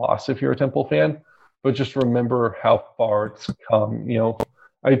still a loss if you're a Temple fan, but just remember how far it's come.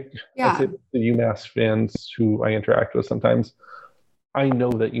 I say the UMass fans who I interact with sometimes, I know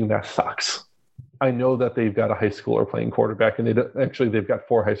that UMass sucks. I know that they've got a high schooler playing quarterback, and they've got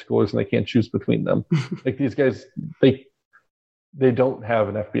 4 high schoolers, and they can't choose between them. Like these guys, they don't have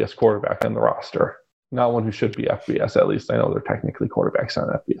an FBS quarterback on the roster. Not one who should be FBS, at least. I know they're technically quarterbacks on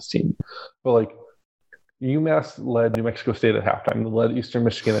an FBS team. But UMass led New Mexico State at halftime. They led Eastern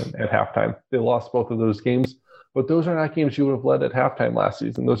Michigan at halftime. They lost both of those games, but those are not games you would have led at halftime last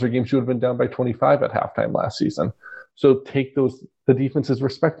season. Those are games you would have been down by 25 at halftime last season. So take those. The defense is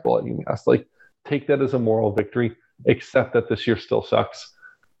respectable at UMass. Take that as a moral victory, accept that this year still sucks,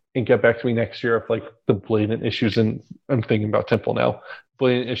 and get back to me next year if the blatant issues I'm thinking about Temple now,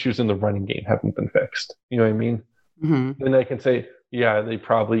 blatant issues in the running game haven't been fixed. You know what I mean? Mm-hmm. Then I can say,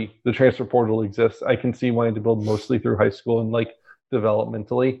 the transfer portal exists. I can see wanting to build mostly through high school and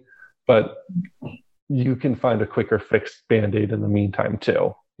developmentally, but you can find a quicker fixed Band-Aid in the meantime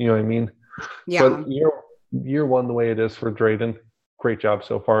too. You know what I mean? Yeah. But year one, the way it is for Drayton, great job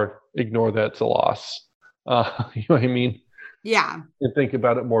so far. Ignore that it's a loss. You know what I mean? Yeah. And think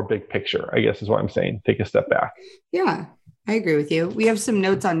about it more big picture, I guess is what I'm saying. Take a step back. Yeah, I agree with you. We have some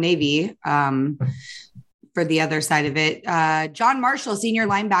notes on Navy for the other side of it. John Marshall, senior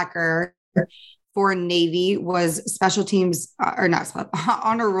linebacker for Navy, was special teams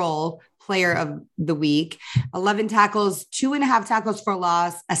honor roll player of the week. 11 tackles, 2.5 tackles for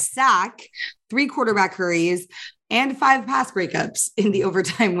loss, a sack, 3 quarterback hurries, and 5 pass breakups in the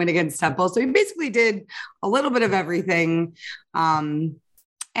overtime win against Temple. So he basically did a little bit of everything. And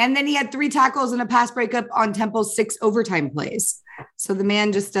then he had 3 tackles and a pass breakup on Temple's 6 overtime plays. So the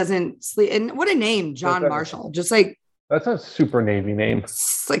man just doesn't sleep. And what a name, John Marshall. Just like, that's a super Navy name.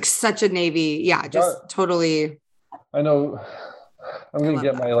 Like such a Navy. Yeah, just totally. I know. I'm going to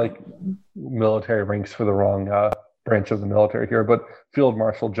get my military ranks for the wrong branch of the military here, but Field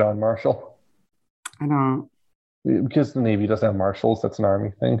Marshal John Marshall. I don't. Because the Navy doesn't have marshals. That's an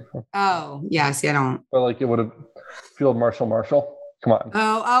Army thing. Oh, yeah. See, I don't. But it would have Field Marshal Marshall. Come on.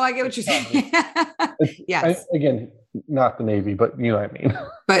 Oh, I get what you're saying. Yes. Again, not the Navy, but you know what I mean.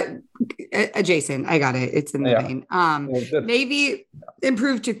 But adjacent. I got it. It's in the vein. Navy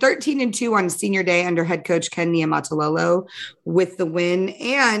improved to 13-2 on senior day under head coach Ken Niumatalolo with the win.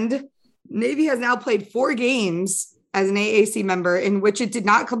 And Navy has now played 4 games as an AAC member in which it did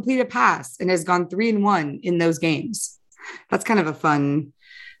not complete a pass and has gone 3-1 in those games. That's kind of a fun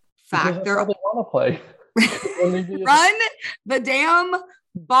fact. They want to play. Run the damn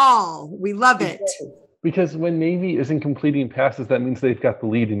ball. We love it. Because when Navy isn't completing passes, that means they've got the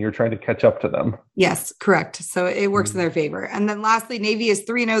lead and you're trying to catch up to them. Yes, correct. So it works in their favor. And then lastly, Navy is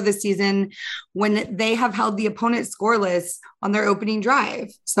 3-0 this season when they have held the opponent scoreless on their opening drive.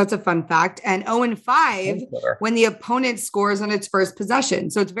 So that's a fun fact. And 0-5 when the opponent scores on its first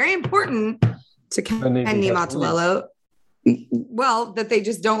possession. So it's very important to Ken Niumatalolo, that they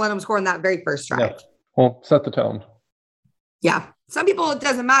just don't let them score on that very first drive. Yeah. Well, set the tone. Yeah. Some people, it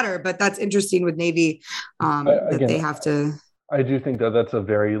doesn't matter, but that's interesting with Navy that they have to. I do think that's a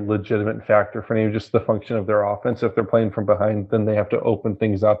very legitimate factor for Navy, just the function of their offense. If they're playing from behind, then they have to open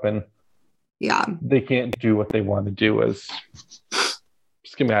things up and they can't do what they want to do as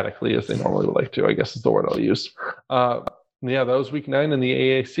schematically as they normally would like to, I guess is the word I'll use. That was week 9 in the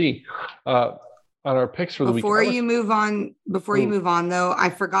AAC. On our picks for the week. Before you move on, though, I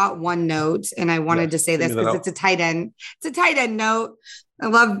forgot one note, and I wanted to say this because it's a tight end. It's a tight end note. I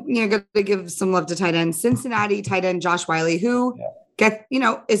love, got to give some love to tight end. Cincinnati tight end Josh Wiley, who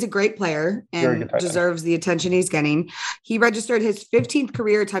is a great player and deserves the attention he's getting. He registered his 15th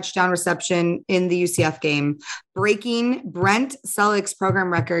career touchdown reception in the UCF game, breaking Brent Selleck's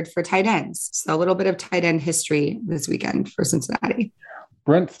program record for tight ends. So a little bit of tight end history this weekend for Cincinnati.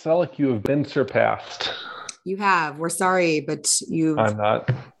 Brent Selleck, you have been surpassed. You have. We're sorry, but I'm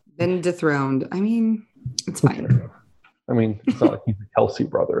not been dethroned. I mean, it's fine. I mean, it's not like he's a Kelsey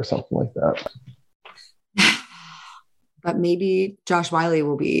brother or something like that. But maybe Josh Wiley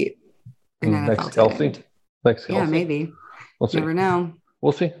will be an NFL next Kelsey. Next Kelsey. Yeah, maybe. We'll see. Never know.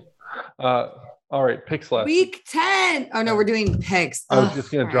 We'll see. All right, picks last week 10. Oh no, we're doing picks. I was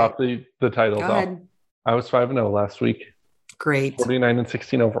just going to drop the titles off. I was 5-0 last week. Great.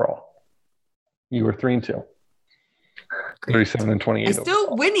 49-16 overall. You were 3-2. 37-28. I'm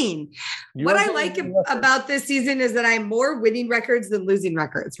still winning. What I like about this season is that I have more winning records than losing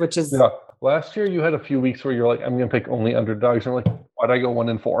records, which is. Yeah. Last year, you had a few weeks where you're like, I'm going to pick only underdogs. I'm like, why'd I go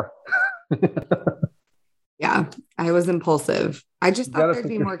 1-4? Yeah, I was impulsive. I just thought there'd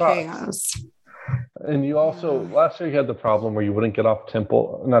be more chaos. And you also, last year you had the problem where you wouldn't get off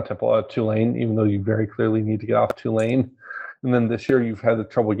Tulane, even though you very clearly need to get off Tulane. And then this year you've had the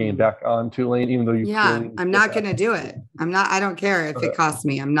trouble getting back on Tulane, even though you. Yeah, I'm not going to do it. I don't care if it costs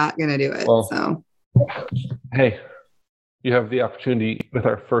me. I'm not going to do it. Well, so. Hey, you have the opportunity with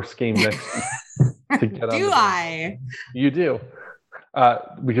our first game next week to get on. Do I? You do.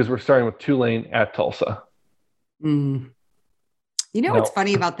 Because we're starting with Tulane at Tulsa. You know what's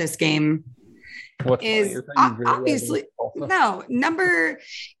funny about this game? Is obviously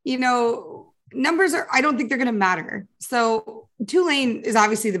numbers are, I don't think they're going to matter. So Tulane is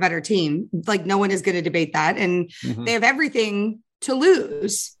obviously the better team. Like no one is going to debate that. And they have everything to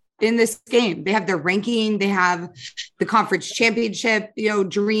lose in this game. They have their ranking. They have the conference championship,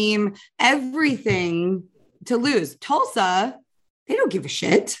 dream, everything to lose. Tulsa, they don't give a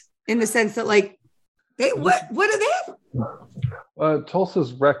shit in the sense that what do they have?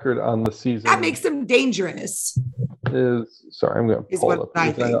 Tulsa's record on the season that makes them dangerous. I'm going to pull it up.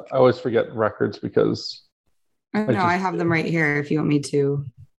 I always forget records because I have them right here. If you want me to,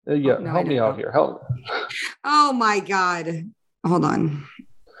 help me out here. Help. Oh my God! Hold on.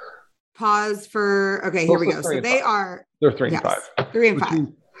 pause for, okay, here we go. So they're 3-5.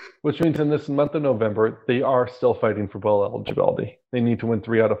 3-5. Which means in this month of November, they are still fighting for bowl eligibility. They need to win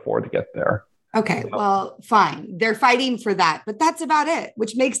 3 out of 4 to get there. Okay, well, fine. They're fighting for that, but that's about it,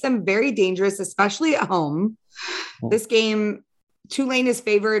 which makes them very dangerous, especially at home. This game, Tulane is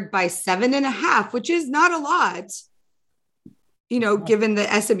favored by 7.5, which is not a lot. Given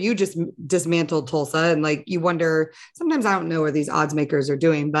that SMU just dismantled Tulsa, and like you wonder, sometimes I don't know what these odds makers are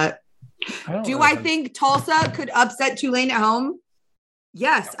doing, but I think Tulsa could upset Tulane at home?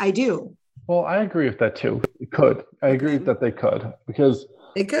 Yes, I do. Well, I agree with that too. It could. I agree that they could, because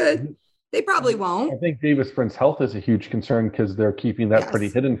they could. They probably won't. I think Davis Sprint's health is a huge concern because they're keeping that pretty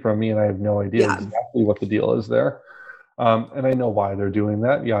hidden from me, and I have no idea exactly what the deal is there. And I know why they're doing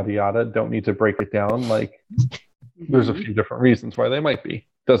that. Yada yada. Don't need to break it down. Like, there's a few different reasons why they might be.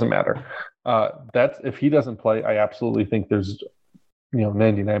 Doesn't matter. That's if he doesn't play, I absolutely think there's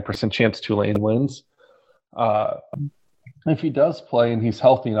 99% chance Tulane wins. If he does play and he's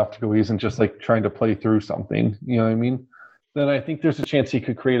healthy enough to go, he isn't just like trying to play through something. You know what I mean? Then I think there's a chance he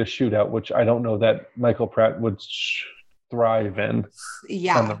could create a shootout, which I don't know that Michael Pratt would thrive in.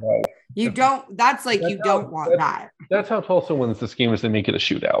 Yeah. You don't want that. That's how Tulsa wins this game, is they make it a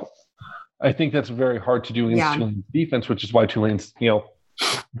shootout. I think that's very hard to do against Tulane's defense, which is why Tulane's,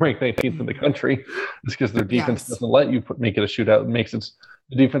 ranked 19th in the country. It's because their defense doesn't let you make it a shootout. It makes it,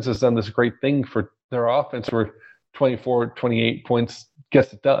 the defense has done this great thing for their offense where 24, 28 points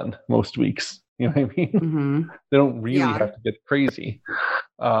gets it done most weeks. You know what I mean? Mm-hmm. They don't really have to get crazy.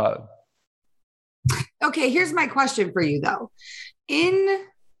 Okay, here's my question for you, though. In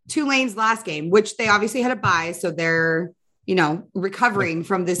Tulane's last game, which they obviously had a bye, so they're, recovering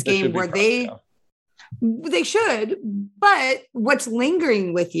from this game where they should. But what's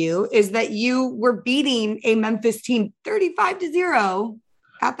lingering with you is that you were beating a Memphis team 35-0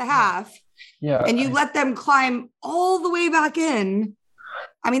 at the half. Yeah. And you let them climb all the way back in.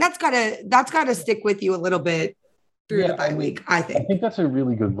 I mean, that's gotta stick with you a little bit through the bye week, I think. I think that's a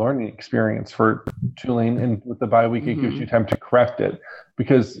really good learning experience for Tulane, and with the bye week, it gives you time to correct it,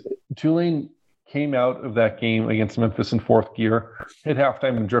 because Tulane came out of that game against Memphis in fourth gear, hit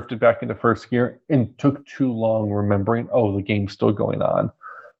halftime and drifted back into first gear, and took too long remembering, the game's still going on.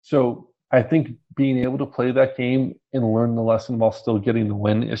 So I think being able to play that game and learn the lesson while still getting the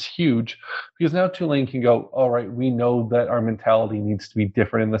win is huge, because now Tulane can go, all right, we know that our mentality needs to be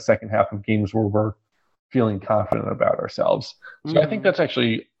different in the second half of games where we're feeling confident about ourselves. So I think that's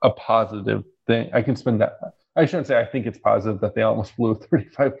actually a positive thing. I shouldn't say I think it's positive that they almost blew a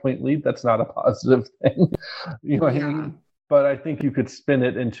 35-point lead. That's not a positive thing. You know what I mean? But I think you could spin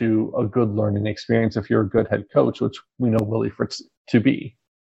it into a good learning experience if you're a good head coach, which we know Willie Fritz to be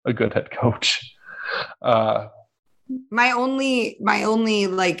a good head coach. My only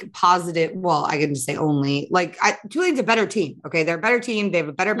like positive, well, I can just say only, like Tulane's a better team. Okay. They're a better team. They have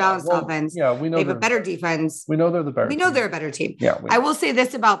a better balanced offense. Yeah, we know they have a better defense. We know they're the better. We know they're a better team. Yeah. I will say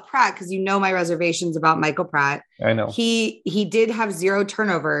this about Pratt, because my reservations about Michael Pratt. I know. He did have 0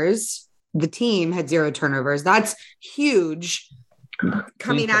 turnovers. The team had 0 turnovers. That's huge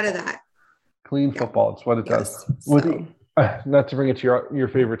coming out of that. Clean football. It's what it does. Not to bring it to your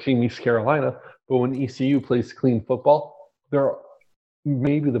favorite team, East Carolina, but when ECU plays clean football, they're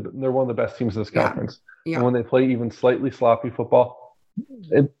one of the best teams in this conference. Yeah. And when they play even slightly sloppy football,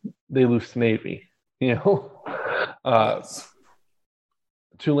 they lose to Navy.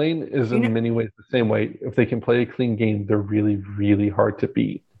 Tulane is in many ways the same way. If they can play a clean game, they're really, really hard to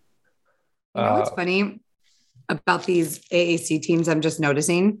beat. What's funny about these AAC teams? I'm just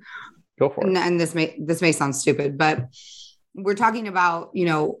noticing. Go for it. And this may sound stupid, but we're talking about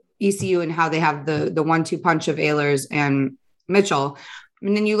ECU and how they have the 1-2 punch of Ehlers and Mitchell,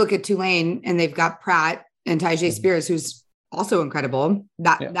 and then you look at Tulane and they've got Pratt and Tyjae Spears, who's also incredible.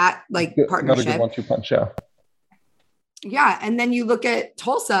 That partnership. Another good 1-2 punch, Yeah, and then you look at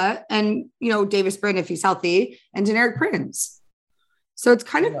Tulsa and Davis Brin, if he's healthy, and Deneric Prince. So it's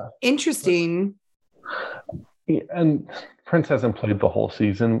kind of interesting. And Prince hasn't played the whole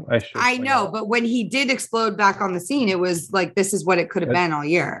season. I know, but when he did explode back on the scene, it was like, this is what it could have been all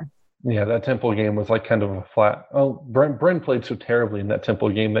year. Yeah, that Temple game was like kind of a flat. Oh, Brin played so terribly in that Temple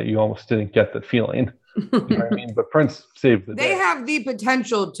game that you almost didn't get that feeling. You know what I mean? But Prince saved the day. They have the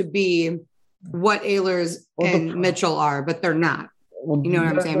potential to be what Ehlers and Mitchell are, but they're not. Well, you know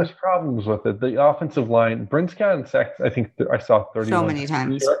what I'm saying? There's problems with it. The offensive line, Brin's gotten sacked, I think I saw 31 so many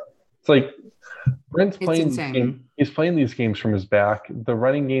times. It's like Brin's playing this game. He's playing these games from his back. The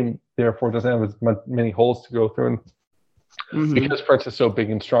running game, therefore, doesn't have as many holes to go through. And because Prince is so big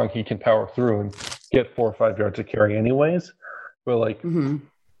and strong, he can power through and get 4 or 5 yards of carry anyways. But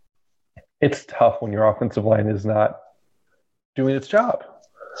it's tough when your offensive line is not doing its job.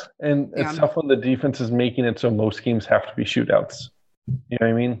 And it's tough when the defense is making it so most games have to be shootouts. You know what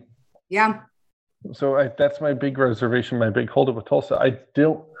I mean? Yeah. So that's my big reservation, my big holdup with Tulsa.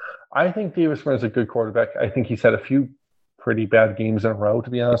 I think Davis Brin is a good quarterback. I think he's had a few pretty bad games in a row, to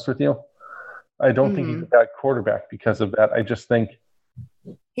be honest with you. I don't think he's a bad quarterback because of that. I just think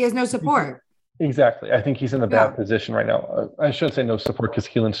he has no support. Exactly. I think he's in a bad position right now. I shouldn't say no support because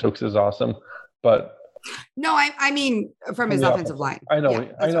Keelan Stokes is awesome, but no, I mean from his offensive line. I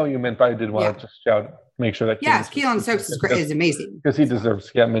know you meant, but I did want to just make sure that Keelan Stokes is amazing because he deserves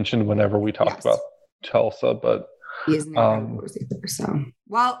to get mentioned whenever we talk about Tulsa. But he is receiver. So,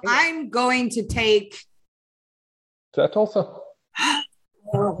 well, I'm going to take. Is that Tulsa?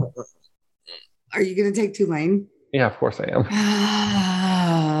 Are you going to take Tulane? Yeah, of course I am.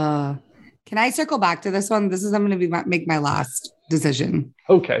 Can I circle back to this one? I'm going to make my last decision.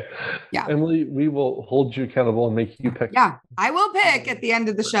 Okay. Yeah. Emily, we will hold you accountable and make you pick. Yeah, I will pick at the end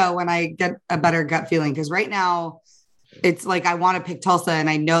of the show when I get a better gut feeling. Because right now it's like I want to pick Tulsa and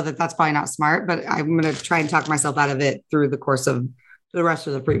I know that that's probably not smart, but I'm going to try and talk myself out of it through the course of the rest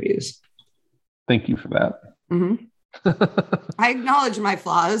of the previews. Thank you for that. Mm-hmm. I acknowledge my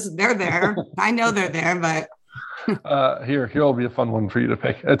flaws. They're there. I know they're there, but here will be a fun one for you to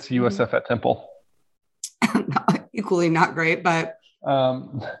pick. It's USF at Temple. Equally not great, but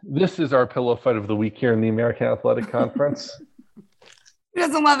this is our pillow fight of the week here in the American Athletic Conference. Who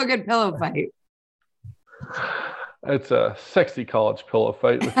doesn't love a good pillow fight? It's a sexy college pillow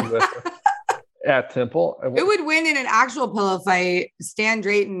fight with USF at Temple. Who would win in an actual pillow fight, Stan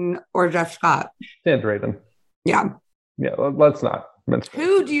Drayton or Jeff Scott? Stan Drayton. Yeah. Yeah, let's not.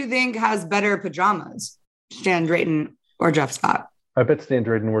 Who do you think has better pajamas, Stan Drayton or Jeff Scott? I bet Stan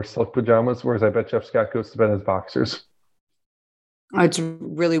Drayton wears silk pajamas, whereas I bet Jeff Scott goes to bed in his boxers. It's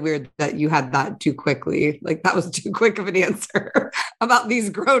really weird that you had that too quickly. Like that was too quick of an answer about these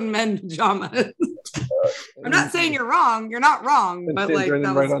grown men pajamas. I'm not saying you're wrong. You're not wrong. But Stan like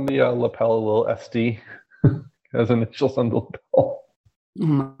Drayton right on the lapel, a little SD as initials on the lapel. Oh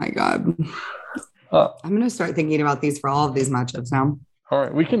my God. I'm going to start thinking about these for all of these matchups now. All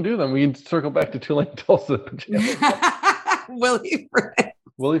right, we can do them. We can circle back to Tulane Tulsa pajamas.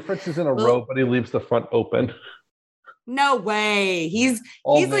 Willie Fritz is in a robe, but he leaves the front open. No way. He's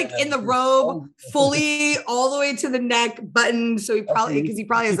like in the robe, fully all the way to the neck, buttoned. So he probably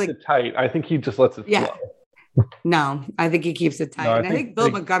is like it tight. I think he just lets it flow. No, I think he keeps it tight. No, and I think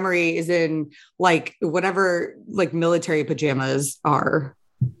Bill Montgomery is in like whatever like military pajamas are.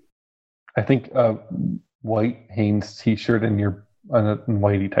 I think white Hanes t-shirt and your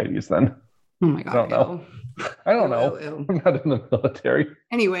whitey tighties then. Oh my God. I don't know. Ew. I'm not in the military.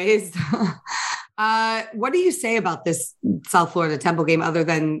 Anyways, what do you say about this South Florida Temple game other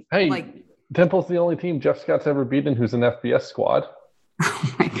than Temple's the only team Jeff Scott's ever beaten who's an FBS squad.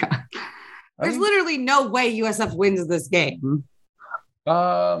 Oh my God. There's literally no way USF wins this game.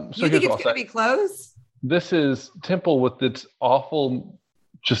 So you think it's going to be close? This is Temple with its awful,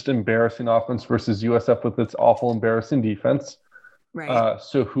 just embarrassing offense versus USF with its awful, embarrassing defense. Right.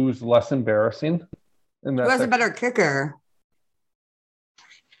 So who's less embarrassing? Who has a better kicker?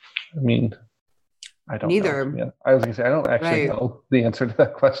 I mean, I don't Neither. know. Yeah. I was going to say, I don't actually know the answer to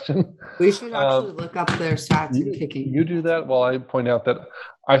that question. We should actually look up their stats in kicking. You do that while I point out that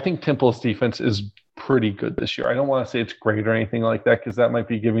I think Temple's defense is pretty good this year. I don't want to say it's great or anything like that because that might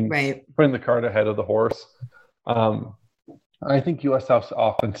be putting the cart ahead of the horse. I think USF's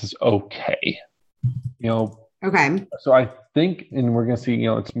offense is okay. Okay. So I think, and we're going to see,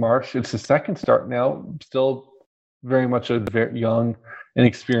 it's Marsh. It's his second start now. Still very much a very young,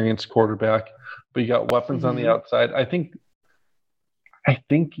 inexperienced quarterback, but you got weapons on the outside. I think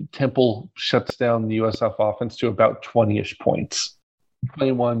Temple shuts down the USF offense to about 20-ish points,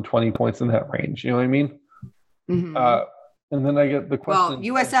 21, 20 points in that range. You know what I mean? Mm-hmm. And then I get the question.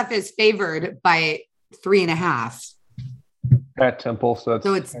 Well, USF is favored by 3.5. At Temple, so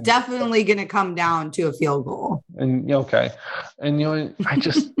it's definitely going to come down to a field goal. And okay, and I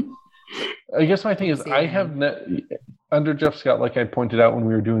just, I guess my thing is, I have under Jeff Scott, like I pointed out when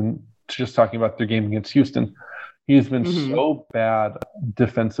we were just talking about their game against Houston, he's been so bad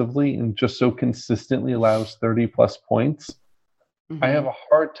defensively and just so consistently allows 30+ points. I have a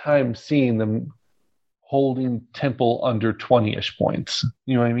hard time seeing them holding Temple under 20-ish points.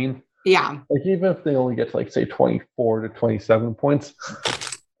 You know what I mean? Yeah. Like even if they only get to say 24 to 27 points,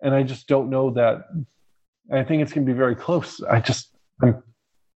 and I just don't know that. I think it's going to be very close. I don't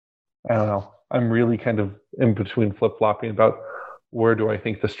know. I'm really kind of in between flip-flopping about where do I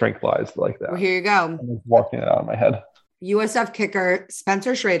think the strength lies like that. Well, here you go. I'm walking it out of my head. USF kicker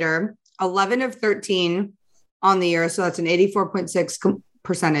Spencer Schrader 11 of 13 on the year. So that's an 84.6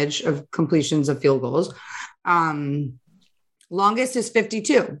 percentage of completions of field goals. Longest is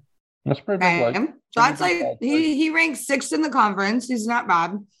 52. That's pretty big. So that's like he ranks 6th in the conference. He's not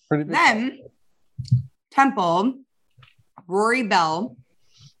bad. Then Temple, Rory Bell,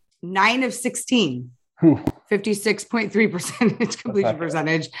 9 of 16, 56.3% completion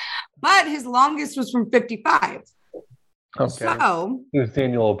percentage. But his longest was from 55. Okay. So there's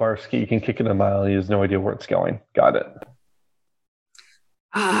Daniel Obarski. You can kick it a mile. He has no idea where it's going. Got it.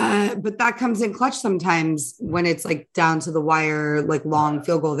 But that comes in clutch sometimes when it's like down to the wire, like long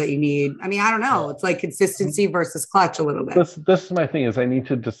field goal that you need. I mean, I don't know. It's like consistency versus clutch a little bit. This is my thing is I need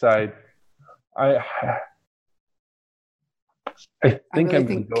to decide. I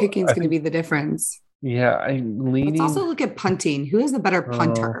think kicking's going to be the difference. Yeah, I'm leaning. Let's also look at punting. Who is the better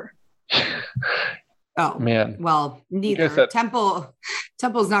punter? Oh man. Well, neither. Temple's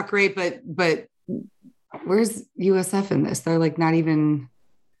not great, but where's USF in this? They're like not even.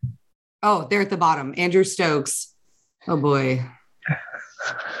 Oh, they're at the bottom. Andrew Stokes. Oh boy.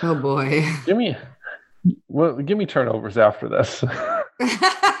 Give me turnovers after this.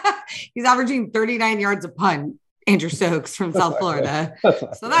 He's averaging 39 yards a punt. Andrew Stokes from South Florida.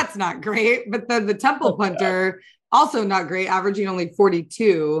 That's not great. But the Temple punter, also not great, averaging only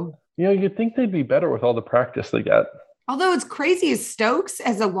 42. You'd think they'd be better with all the practice they get. Although it's crazy, is Stokes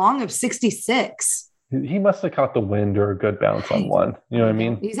has a long of 66. He must have caught the wind or a good bounce on one. You know what I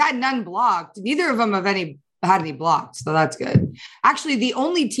mean? He's had none blocked. Neither of them have had any blocked. So that's good. Actually, the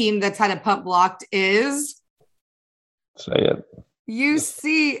only team that's had a punt blocked is... Say it.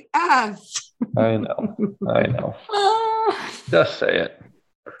 UCF. I know. Just say it.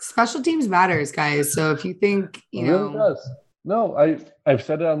 Special teams matters, guys. So if you think, it really does. No, I've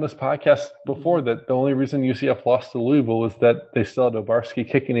said it on this podcast before that the only reason UCF lost to Louisville was that they still had Obarski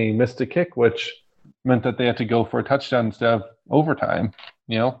kicking and he missed a kick, which meant that they had to go for a touchdown instead of overtime.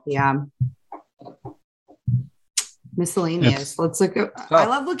 Yeah. Miscellaneous. Let's look at. I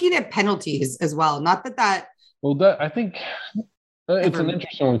love looking at penalties as well. Not that. Well, I think it's an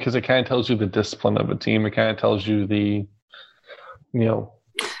interesting one because it kind of tells you the discipline of a team. It kind of tells you the,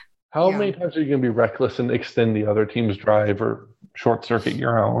 how many times are you going to be reckless and extend the other team's drive or short circuit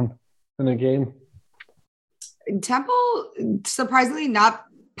your own in a game? Temple, surprisingly, not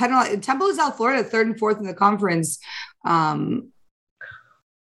penalized. Temple is South Florida, 3rd and 4th in the conference.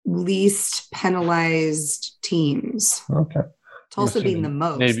 Least penalized teams. Okay. Tulsa being the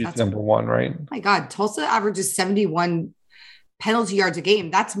most. Maybe it's number 1, right? Oh my God, Tulsa averages 71 penalty yards a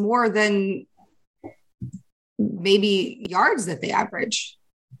game. That's more than maybe yards that they average.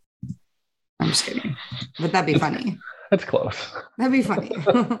 I'm just kidding. But that'd be funny. That's close. That'd be funny.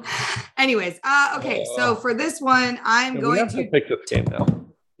 Anyways, okay. So for this one, I'm going to pick this game now.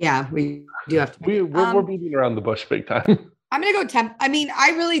 Yeah, we do have to. We're beating around the bush big time. I'm going to go I mean,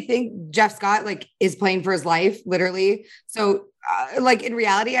 I really think Jeff Scott is playing for his life, literally. So in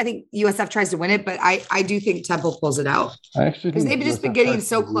reality, I think USF tries to win it, but I do think Temple pulls it out. I actually because they've just been getting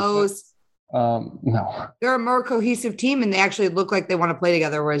so close. No, they're a more cohesive team and they actually look like they want to play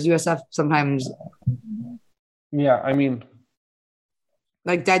together. Whereas USF sometimes. Yeah. I mean,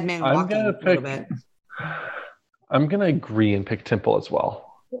 like dead man walking a little bit. I'm going to agree and pick Temple as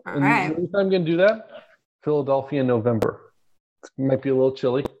well. All right. I'm going to do that. Philadelphia in November. It might be a little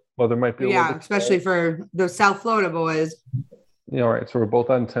chilly. Weather might be a little bit especially for the South Florida boys. All right. So we're both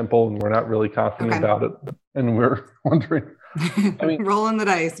on Temple and we're not really confident about it. And we're wondering. I mean, rolling the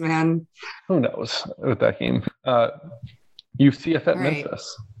dice, man. Who knows with that game? UCF at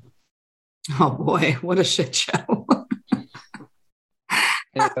Memphis. Oh boy, what a shit show!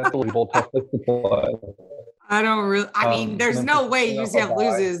 That's a little tough to play. I don't really. I mean, there's no way UCF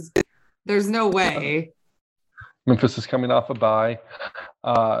loses. There's no way. Memphis is coming off a bye.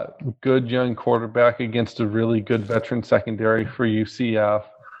 Good young quarterback against a really good veteran secondary for UCF.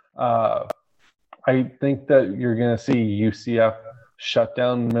 I think that you're going to see UCF shut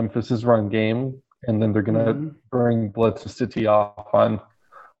down Memphis's run game, and then they're going to bring blitzes to tee off on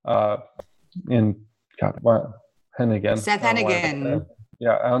Hennigan. Seth Hennigan.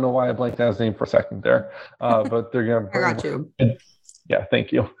 Yeah, I don't know why I blanked out his name for a second there, but they're going to. I got you. Yeah,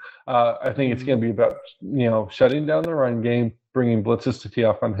 thank you. I think it's going to be about shutting down the run game, bringing blitzes to tee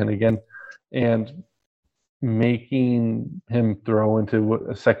off on Hennigan, and making him throw into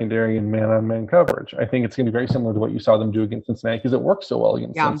a secondary and man-on-man coverage. I think it's going to be very similar to what you saw them do against Cincinnati because it worked so well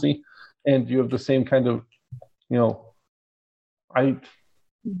against Cincy. And you have the same kind of, I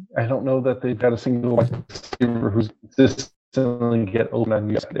don't know that they've got a single receiver who's consistently get open on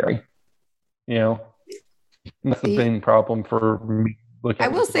the secondary. And that's the main problem for me I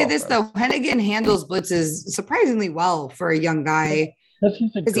will say this though, Hennigan handles blitzes surprisingly well for a young guy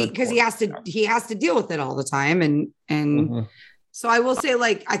because he has to deal with it all the time. And so I will say,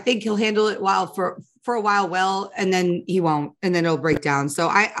 like, I think he'll handle it for a while well, and then he won't, and then it'll break down. So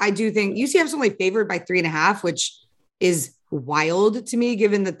I do think UCF's only favored by 3.5, which is wild to me,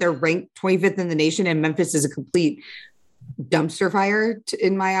 given that they're ranked 25th in the nation and Memphis is a complete dumpster fire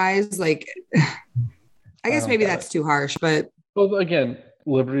in my eyes. Like, I guess maybe that's too harsh, but. Well, again,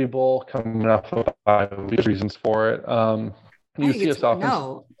 Liberty Bowl coming up by reasons for it. UCF's offense.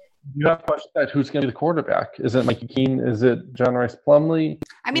 No. You have questions about who's going to be the quarterback. Is it Mikey Keene? Is it John Rice Plumlee?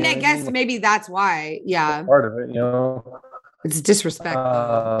 I mean, I guess maybe that's why. Yeah. Part of it, It's disrespect.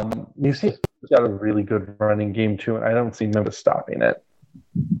 UCF's got a really good running game too, and I don't see Memphis stopping it.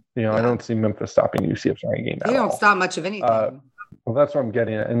 I don't see Memphis stopping UCF's running game. They don't stop much of anything. Well, that's what I'm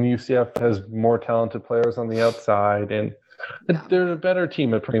getting at. And UCF has more talented players on the outside, and they're a better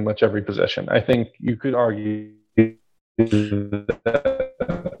team at pretty much every position. I think you could argue that.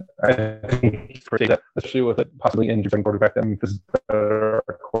 I think that, especially with a possibly injured quarterback, that Memphis is better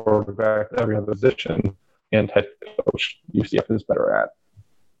quarterback at every other position, and head coach UCF is better at.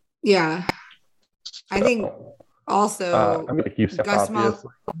 Yeah, I think also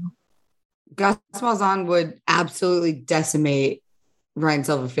Gus Malzahn would absolutely decimate Ryan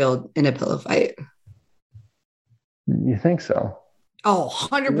Silverfield in a pillow fight. You think so? Oh,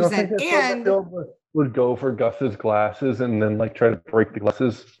 100%. And would go for Gus's glasses and then like try to break the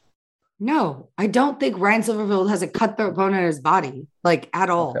glasses. No, I don't think Ryan Silverfield has a cutthroat bone in his body, like at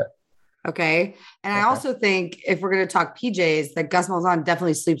all. Okay. And I also think if we're going to talk PJs, that Gus Malzahn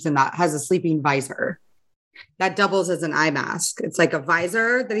definitely has a sleeping visor that doubles as an eye mask. It's like a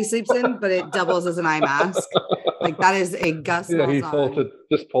visor that he sleeps in, but it doubles as an eye mask. Like that is a Gus Malzahn.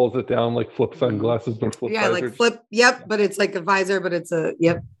 He pulls it down like flip sunglasses, but flip. Yeah, visor. Like flip. Yep. But it's like a visor, but it's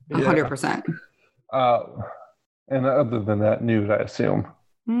 100%. And other than that, nude, I assume.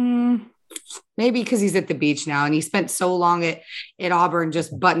 Maybe because he's at the beach now and he spent so long at Auburn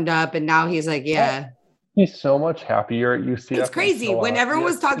just buttoned up, and now he's like, he's so much happier at UCF. It's crazy. When everyone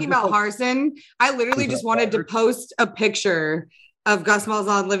was talking about Harsin, I literally just wanted to post a picture of Gus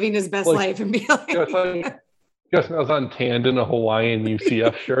Malzahn living his best life and be like Gus Malzahn tanned in a Hawaiian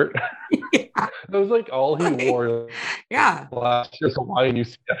UCF shirt. That was like all he wore. Last year's Hawaiian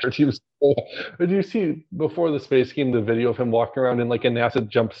UCF shirt. He was. Did you see before the space game the video of him walking around in like a NASA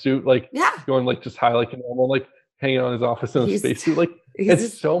jumpsuit, like going like just high like a normal, like hanging on his office in a spacesuit? Like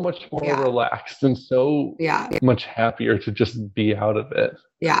it's so much more relaxed and so much happier to just be out of it.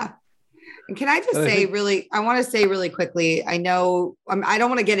 Yeah. And can I just I want to say really quickly, I know I don't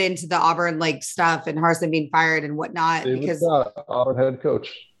want to get into the Auburn like stuff and Harsin being fired and whatnot, because Auburn head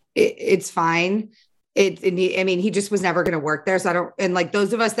coach. It's fine. He just was never going to work there. So and like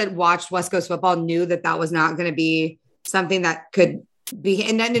those of us that watched West Coast football knew that was not going to be something that could be,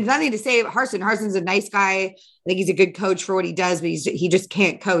 and then nothing to say about Harsin. Harsin's a nice guy. I think he's a good coach for what he does, but he just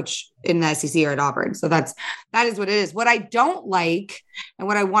can't coach in the SEC or at Auburn. So that is what it is. What I don't like, and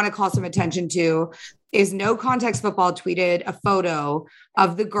what I want to call some attention to, is No Context Football tweeted a photo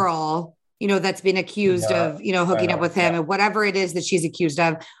of the girl, that's been accused of, hooking up with him and whatever it is that she's accused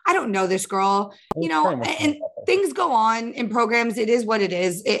of. I don't know this girl, and things go on in programs. It is what it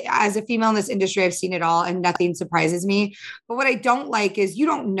is. As a female in this industry, I've seen it all and nothing surprises me. But what I don't like is you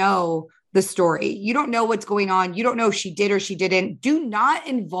don't know the story. You don't know what's going on. You don't know if she did or she didn't. Do not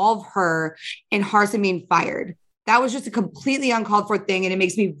involve her in Harsin being fired. That was just a completely uncalled for thing. And it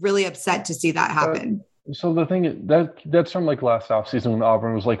makes me really upset to see that happen. So the thing is that's from like last offseason when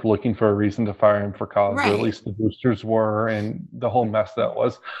Auburn was like looking for a reason to fire him for college, or at least the boosters were, and the whole mess that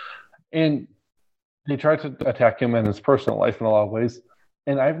was. And they tried to attack him in his personal life in a lot of ways.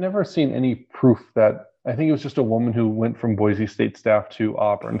 And I've never seen any proof that. I think it was just a woman who went from Boise State staff to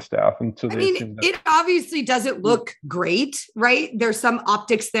Auburn staff. And so it obviously doesn't look great, right? There's some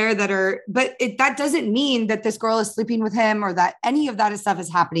optics there but that doesn't mean that this girl is sleeping with him or that any of that stuff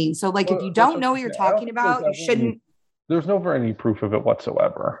is happening. So like, if you don't know what you're talking about, you shouldn't. There's never any proof of it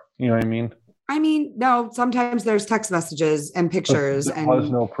whatsoever. You know what I mean? No, sometimes there's text messages and pictures. There was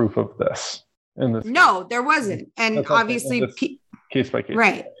no proof of this. No, there wasn't. And obviously case by case.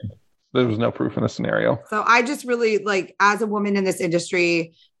 Right. There was no proof in this scenario. So I just really, like, as a woman in this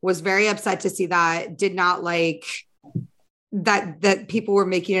industry, was very upset to see that. Did not like that people were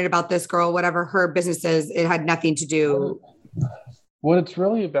making it about this girl, whatever her business is. It had nothing to do. What it's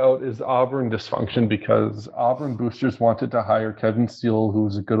really about is Auburn dysfunction, because Auburn boosters wanted to hire Kevin Steele,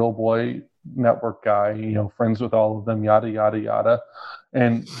 who's a good old boy network guy, friends with all of them, yada, yada, yada.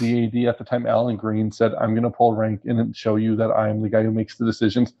 And the AD at the time, Alan Green, said, I'm going to pull rank and show you that I'm the guy who makes the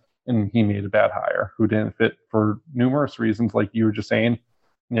decisions. And he made a bad hire who didn't fit for numerous reasons, like you were just saying.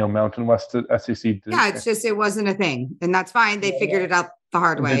 Mountain West SEC. It wasn't a thing. And that's fine. They figured it out the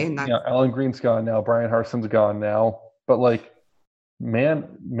hard way. And Alan Green's gone now. Brian Harson's gone now. But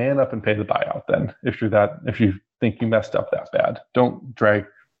man up and pay the buyout then if you think you messed up that bad. Don't drag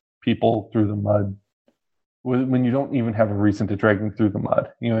people through the mud when you don't even have a reason to drag them through the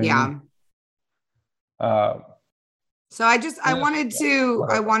mud. You know what I mean? So I wanted to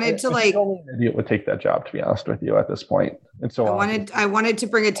only an idiot would take that job, to be honest with you, at this point. And so I wanted to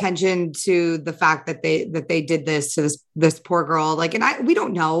bring attention to the fact that they did this to this poor girl. We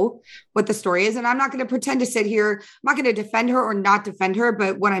don't know what the story is, and I'm not going to pretend to sit here. I'm not going to defend her or not defend her.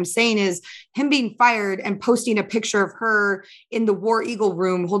 But what I'm saying is him being fired and posting a picture of her in the War Eagle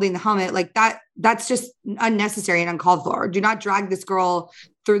room holding the helmet like that. That's just unnecessary and uncalled for. Do not drag this girl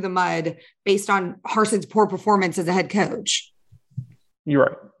through the mud based on Harson's poor performance as a head coach. You're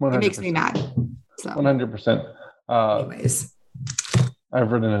right. 100%. It makes me mad. So 100%. Anyways,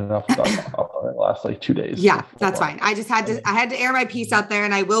 I've written enough about it the last 2 days. Yeah, that's fine. I had to air my piece out there,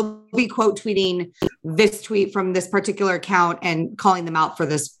 and I will be quote tweeting this tweet from this particular account and calling them out for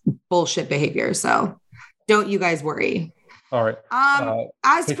this bullshit behavior. So don't you guys worry. All right.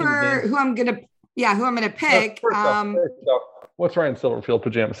 As for who I'm gonna pick. What's Ryan Silverfield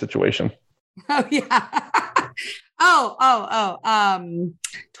pajama situation? Oh yeah.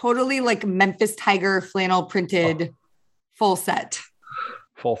 Totally Memphis Tiger flannel printed full set.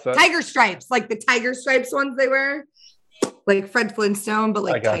 Full set. Tiger stripes, like the tiger stripes ones they wear, like Fred Flintstone,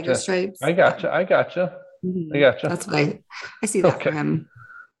 but tiger stripes. I gotcha. Mm-hmm. I gotcha. That's what I see that for him.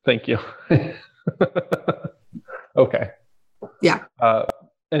 Thank you. Okay. Yeah.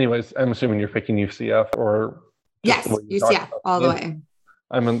 Anyways, I'm assuming you're picking UCF or. Yes, UCF all the way.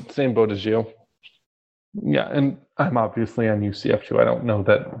 I'm in the same boat as you. Yeah, and I'm obviously on UCF too. I don't know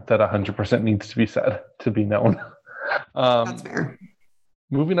that 100% needs to be said to be known. That's fair.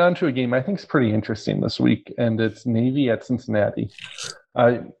 Moving on to a game I think is pretty interesting this week, and it's Navy at Cincinnati.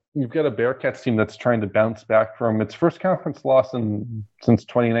 You've got a Bearcats team that's trying to bounce back from its first conference loss since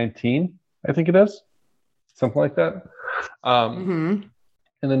 2019, I think it is. Something like that. And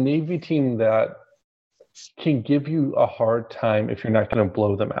a Navy team that can give you a hard time if you're not going to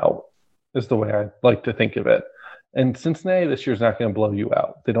blow them out, is the way I like to think of it. And Cincinnati this year is not going to blow you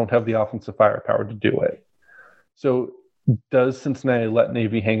out. They don't have the offensive firepower to do it. So does Cincinnati let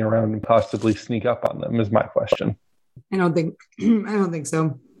Navy hang around and possibly sneak up on them is my question. I don't think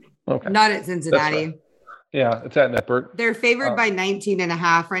so. Okay. Not at Cincinnati. Right. Yeah, it's at Netbert. They're favored by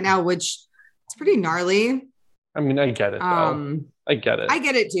 19.5 right now, which is pretty gnarly. I mean, I get it though. I get it. I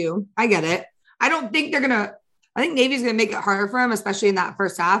get it too. I get it. I don't think I think Navy's going to make it harder for him, especially in that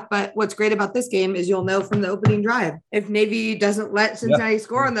first half. But what's great about this game is you'll know from the opening drive. If Navy doesn't let Cincinnati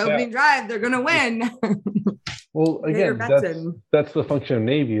score on the opening drive, they're going to win. Well, again, that's the function of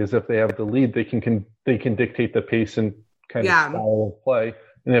Navy is if they have the lead, they can dictate the pace and kind of style of play.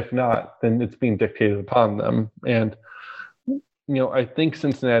 And if not, then it's being dictated upon them. And, I think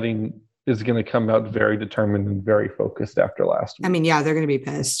Cincinnati is going to come out very determined and very focused after last week. I mean, they're going to be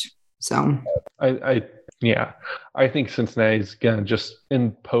pissed. So I think Cincinnati's going to just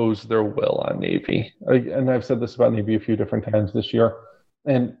impose their will on Navy. And I've said this about Navy a few different times this year.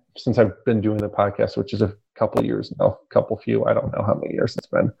 And since I've been doing the podcast, which is a couple of years now, I don't know how many years it's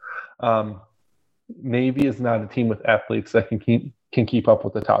been. Navy is not a team with athletes that can keep up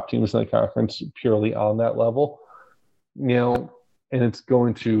with the top teams in the conference purely on that level. And it's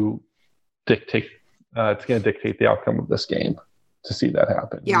going to dictate the outcome of this game to see that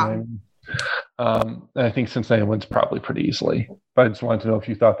happen. Yeah. I think Cincinnati wins probably pretty easily. But I just wanted to know if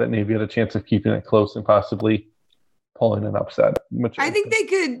you thought that Navy had a chance of keeping it close and possibly pulling an upset. I think they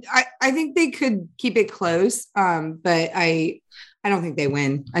could. I think they could keep it close. But I don't think they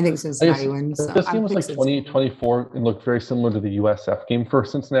win. I think Cincinnati wins. If this game was 20-24 and looked very similar to the USF game for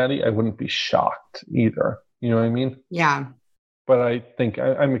Cincinnati, I wouldn't be shocked either. You know what I mean? Yeah. But I think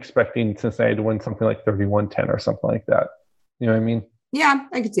I'm expecting Cincinnati to win something like 31-10 or something like that. You know what I mean? Yeah,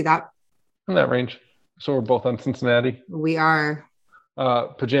 I could see that. In that range. So we're both on Cincinnati. We are.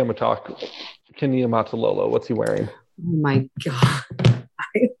 Pajama talk. Kenia Matalolo, what's he wearing? Oh my God.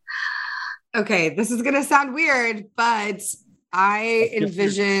 Okay, this is going to sound weird, but I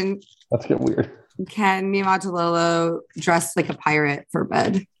envision. Let's get weird. Kenia Matalolo dressed like a pirate for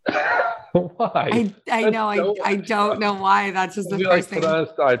bed. Why? I know. I don't know why. That's just the first thing. Put on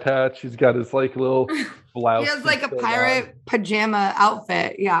his eye patch. He's got his little blouse. He has a pirate pajama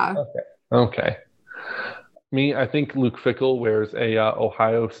outfit. Yeah. Okay. Me, I think Luke Fickell wears a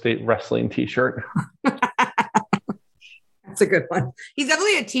Ohio State wrestling T-shirt. That's a good one. He's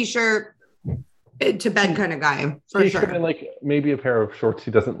definitely a T-shirt to bed kind of guy, for T-shirt sure. and like maybe a pair of shorts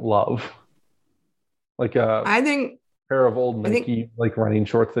he doesn't love, like I think pair of old Nike like running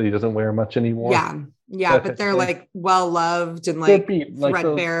shorts that he doesn't wear much anymore. Yeah, but they're like well loved and like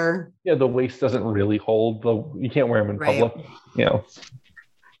threadbare. The waist doesn't really hold. You can't wear them in public. You know,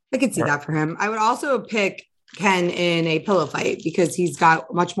 I could see that for him. I would also pick Ken in a pillow fight because he's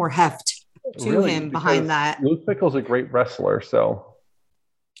got much more heft to him behind that. Luke Fickell's a great wrestler, so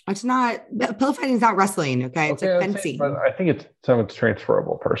it's not pillow fighting is not wrestling. Okay, it's like fencing. But I think it's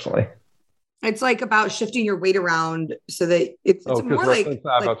transferable personally. It's like about shifting your weight around so that it's more like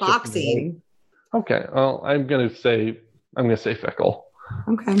boxing. Okay. Well, I'm gonna say Fickell.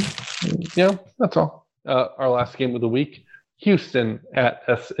 Okay. Yeah, that's all. Our last game of the week, Houston at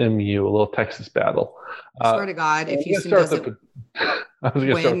SMU, a little Texas battle. I swear to God, if Houston doesn't I was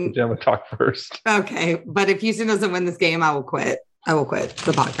gonna start with pajama talk first. Okay, but if Houston doesn't win this game, I will quit. I will quit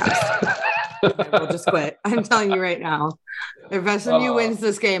the podcast. I will just quit. I'm telling you right now. If SMU wins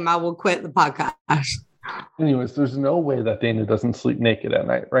this game, I will quit the podcast. Anyways, there's no way that Dana doesn't sleep naked at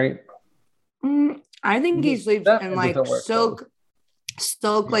night, right? I think he sleeps in like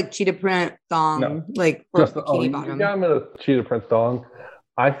silk like cheetah print thong, like or just bikini bottom. You got him in a cheetah print thong.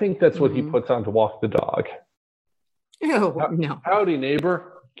 I think that's what he puts on to walk the dog. Ew, no. Howdy,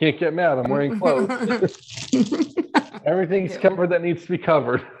 neighbor. Can't get mad. I'm wearing clothes. Everything's covered that needs to be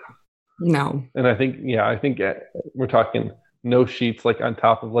covered. No. And I think we're talking no sheets like on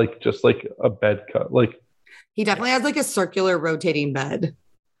top of like just like a bed cut. Like he definitely has like a circular rotating bed.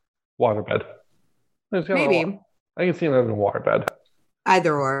 Water bed. Maybe. I can see him having a water bed.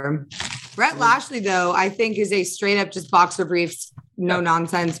 Either or. Brett Lashley, though, I think is a straight up just boxer briefs, no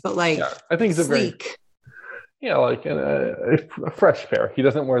nonsense, but like I think it's sleek. Like a fresh pair. He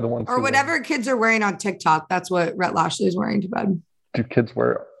doesn't wear the ones or whatever kids are wearing on TikTok. That's what Brett Lashley is wearing to bed. Do kids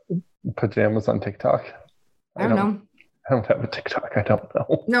wear pajamas on TikTok? I don't know. I don't have a TikTok. I don't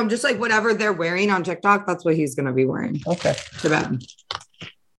know. No, just like whatever they're wearing on TikTok, that's what he's going to be wearing. Okay. To bed.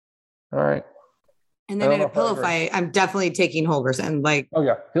 All right. And then in a pillow fight, I'm definitely taking Holgerson. Like, oh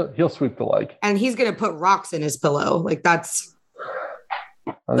yeah, he'll sweep the leg, and he's gonna put rocks in his pillow. Like that's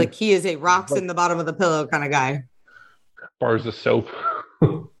like he is a rocks in the bottom of the pillow kind of guy. Bars of soap.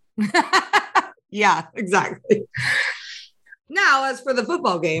 Yeah, exactly. Now, as for the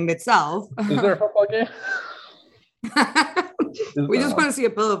football game itself, is there a football game? We just want to see a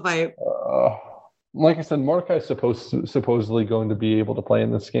pillow fight. Like I said, Mordecai is supposedly going to be able to play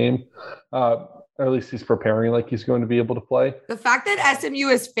in this game. Or at least he's preparing like he's going to be able to play. The fact that SMU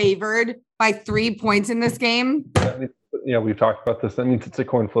is favored by 3 points in this game. Yeah, we've talked about this. That means it's a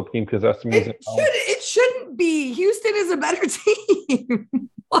coin flip game because SMU it shouldn't be. Houston is a better team.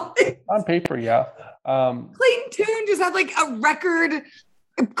 What? On paper, yeah. Clayton Tune just had like a record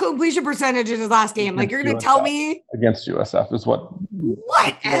completion percentage in his last game. Like you're going to tell me against USF is what?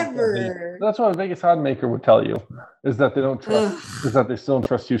 Whatever. That's what a Vegas odd maker would tell you is that they don't trust. Is that they still don't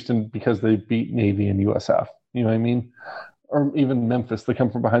trust Houston because they beat Navy and USF. You know what I mean? Or even Memphis, they come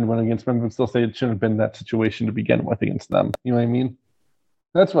from behind, win against Memphis. They'll say it shouldn't have been that situation to begin with against them. You know what I mean?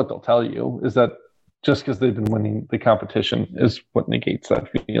 That's what they'll tell you is that just because they've been winning the competition is what negates that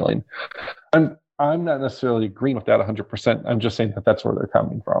feeling. I'm not necessarily agreeing with that 100%. I'm just saying that that's where they're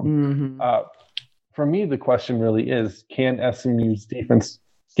coming from. Mm-hmm. For me, the question really is, can SMU's defense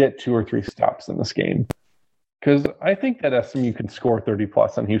get 2 or 3 stops in this game? Because I think that SMU can score 30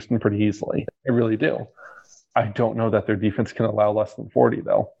 plus on Houston pretty easily. I really do. I don't know that their defense can allow less than 40,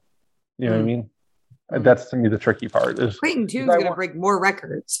 though. You know what I mean? That's, to me, the tricky part. Is Clayton Tune's going to break more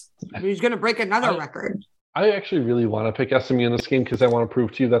records. He's going to break another record. I actually really want to pick SMU in this game because I want to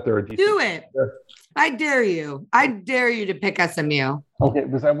prove to you that they're a decent Do it. I dare you. I dare you to pick SMU. Okay,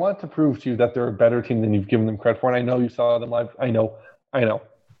 because I want to prove to you that they're a better team than you've given them credit for. And I know you saw them live. I know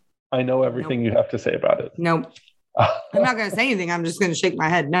everything you have to say about it. Nope. I'm not going to say anything. I'm just going to shake my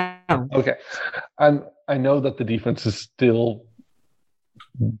head. No. Okay. I know that the defense is still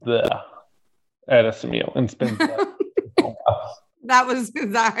at SMU and it's been Is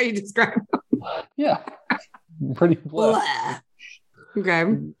that how you describe it? Yeah. Pretty blah. Okay.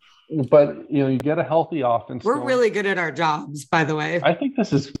 But, you get a healthy offense. We're really good at our jobs, by the way. I think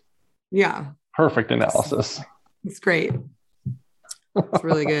this is perfect analysis. It's great. It's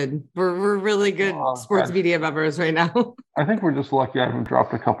really good. We're really good sports media members right now. I think we're just lucky I haven't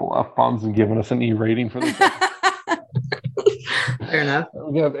dropped a couple F-bombs and given us an E rating for this. Fair enough.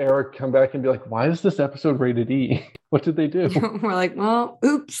 We're going to have Eric come back and be like, why is this episode rated E? What did they do? We're like, well,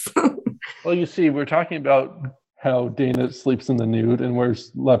 oops. Well, you see, we're talking about how Dana sleeps in the nude and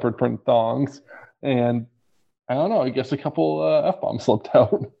wears leopard print thongs, and I don't know. I guess a couple F-bombs slipped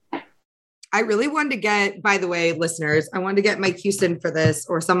out. I really wanted to get, by the way, listeners, I wanted to get Mike Houston for this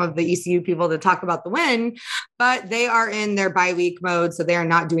or some of the ECU people to talk about the win, but they are in their bye-week mode, so they are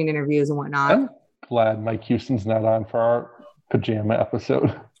not doing interviews and whatnot. I'm glad Mike Houston's not on for our pajama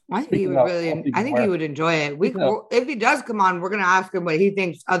episode. I think he would enjoy it. If he does come on, we're going to ask him what he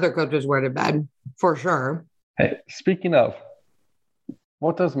thinks other coaches wear to bed, for sure. Hey, speaking of,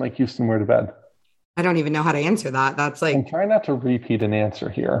 what does Mike Houston wear to bed? I don't even know how to answer that. That's like, I'm trying not to repeat an answer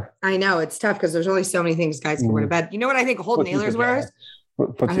here. I know it's tough because there's only so many things guys can wear to bed. You know what I think Holt Nailers wears? I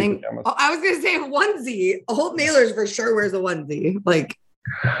was going to say a onesie. Holt Nailers for sure wears a onesie. Like,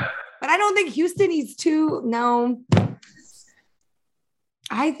 but I don't think Houston needs to. No,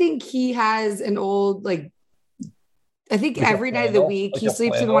 I think he has an old like. I think every night of the week he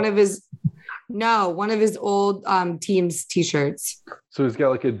sleeps in one of his old team's t-shirts. So he's got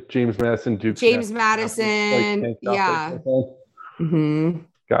like a James Madison Duke. James Madison, like, yeah. Mm-hmm.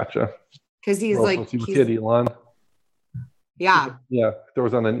 Gotcha. Because he's like Elon. Yeah. Yeah. There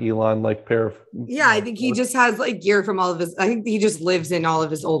was on an Elon like pair of. Yeah, I think he just has like gear from all of his. I think he just lives in all of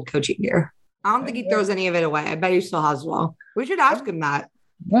his old coaching gear. I don't think he throws any of it away. I bet he still has well. We should ask him that.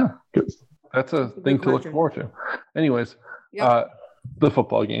 Yeah, good. That's a thing to look forward to. Anyways, the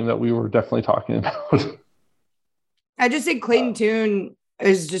football game that we were definitely talking about. I just think Clayton Tune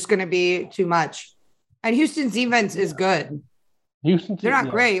is just going to be too much. And Houston's defense is good. They're not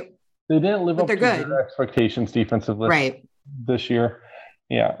great. They didn't live up to their expectations defensively this year.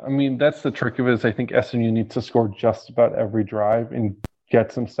 Yeah, I mean, that's the trick of it is I think SMU needs to score just about every drive and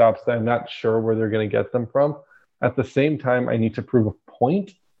get some stops that I'm not sure where they're going to get them from. At the same time, I need to prove a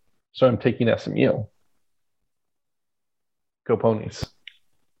point, so I'm taking SMU. Go Ponies.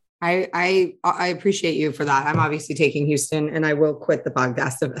 I appreciate you for that. I'm obviously taking Houston, and I will quit the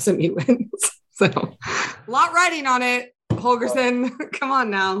podcast if SMU wins. So, a lot riding on it, Holgerson. Come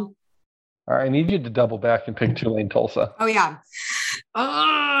on now. All right, I need you to double back and pick Tulane Tulsa. Oh yeah.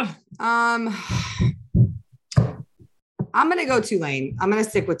 I'm gonna go Tulane. I'm gonna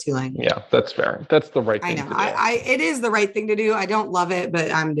stick with Tulane. Yeah, that's fair. That's the right thing. I know. It is the right thing to do. I don't love it,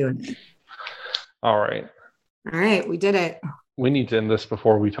 but I'm doing it. All right. All right, we did it. We need to end this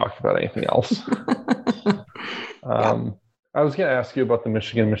before we talk about anything else. I was going to ask you about the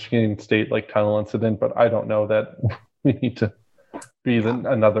Michigan State like tunnel incident, but I don't know that we need to be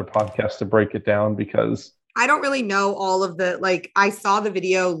another podcast to break it down because I don't really know all of the like. I saw the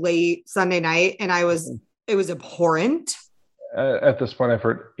video late Sunday night, and it was abhorrent. At this point, I've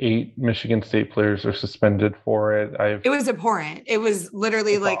heard 8 Michigan State players are suspended for it. It was abhorrent. It was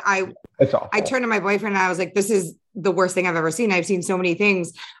literally like awful. I turned to my boyfriend and I was like, this is the worst thing I've ever seen. I've seen so many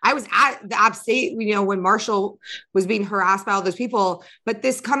things. I was at the App State, when Marshall was being harassed by all those people, but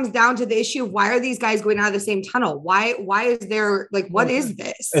this comes down to the issue of why are these guys going out of the same tunnel? Why is there like, what is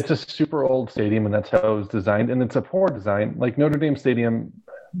this? It's a super old stadium and that's how it was designed. And it's a poor design. Like Notre Dame Stadium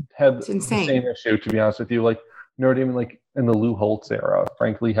had the same issue, to be honest with you. Like Notre Dame, like in the Lou Holtz era,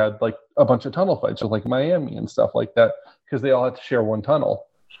 frankly, had like a bunch of tunnel fights with like Miami and stuff like that because they all had to share one tunnel.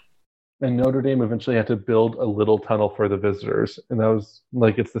 And Notre Dame eventually had to build a little tunnel for the visitors. And that was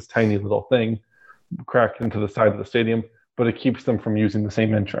like, it's this tiny little thing cracked into the side of the stadium, but it keeps them from using the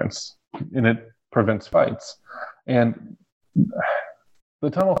same entrance and it prevents fights. And the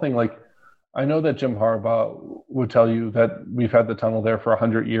tunnel thing, like, I know that Jim Harbaugh would tell you that we've had the tunnel there for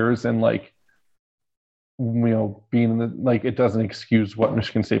 100 years and like, being in the, like, it doesn't excuse what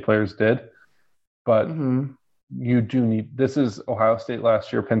Michigan State players did, but you do need, this is Ohio State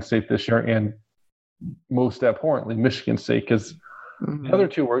last year, Penn State this year, and most abhorrently Michigan State, because the other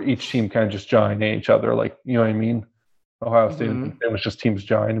two were each team kind of just jawing at each other, like, you know what I mean? Ohio State, it was just teams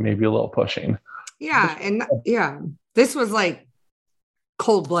jawing and maybe a little pushing. Yeah, and this was like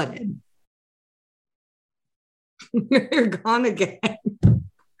cold-blooded. You're gone again.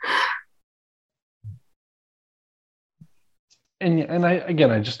 And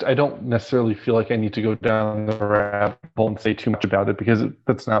I don't necessarily feel like I need to go down the rabbit hole and say too much about it because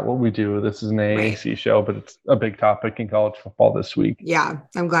that's not what we do. This is an AAC show, but it's a big topic in college football this week. Yeah,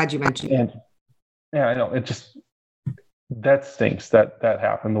 I'm glad you mentioned it. Yeah, I know. It just, that stinks that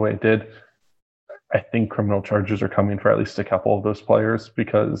happened the way it did. I think criminal charges are coming for at least a couple of those players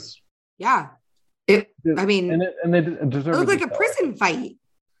because. Yeah. They deserve it looked like a prison fight.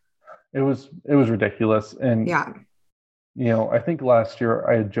 It was ridiculous. And yeah. I think last year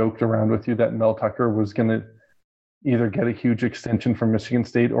I had joked around with you that Mel Tucker was going to either get a huge extension from Michigan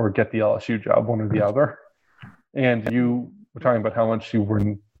State or get the LSU job, one or the other. And you were talking about how much you were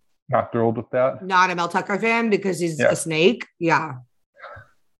not thrilled with that. Not a Mel Tucker fan because he's a snake. Yeah.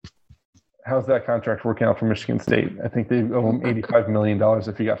 How's that contract working out for Michigan State? I think they owe him $85 million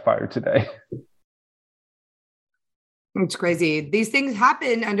if he got fired today. It's crazy. These things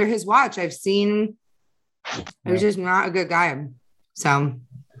happen under his watch. I've seen. He's just not a good guy. So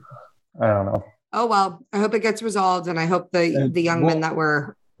I don't know. Oh, well, I hope it gets resolved. And I hope the young men that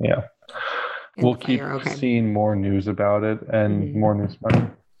were. Yeah. We'll keep seeing more news about it and more news about it.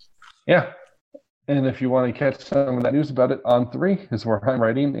 Yeah. And if you want to catch some of that news about it, On3 is where I'm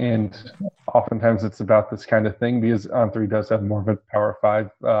writing. And oftentimes it's about this kind of thing because On3 does have more of a Power 5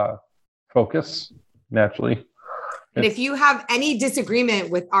 focus, naturally. And if you have any disagreement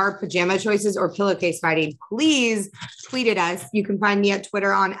with our pajama choices or pillowcase fighting, please tweet at us. You can find me at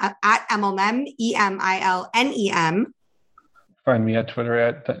Twitter on at MLM, EMILNEM. Find me at Twitter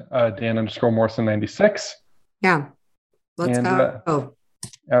at Dan_Morrison96. Yeah. Let's go.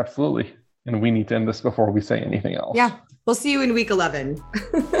 Absolutely. And we need to end this before we say anything else. Yeah. We'll see you in week 11.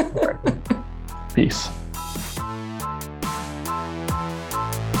 All right. Peace.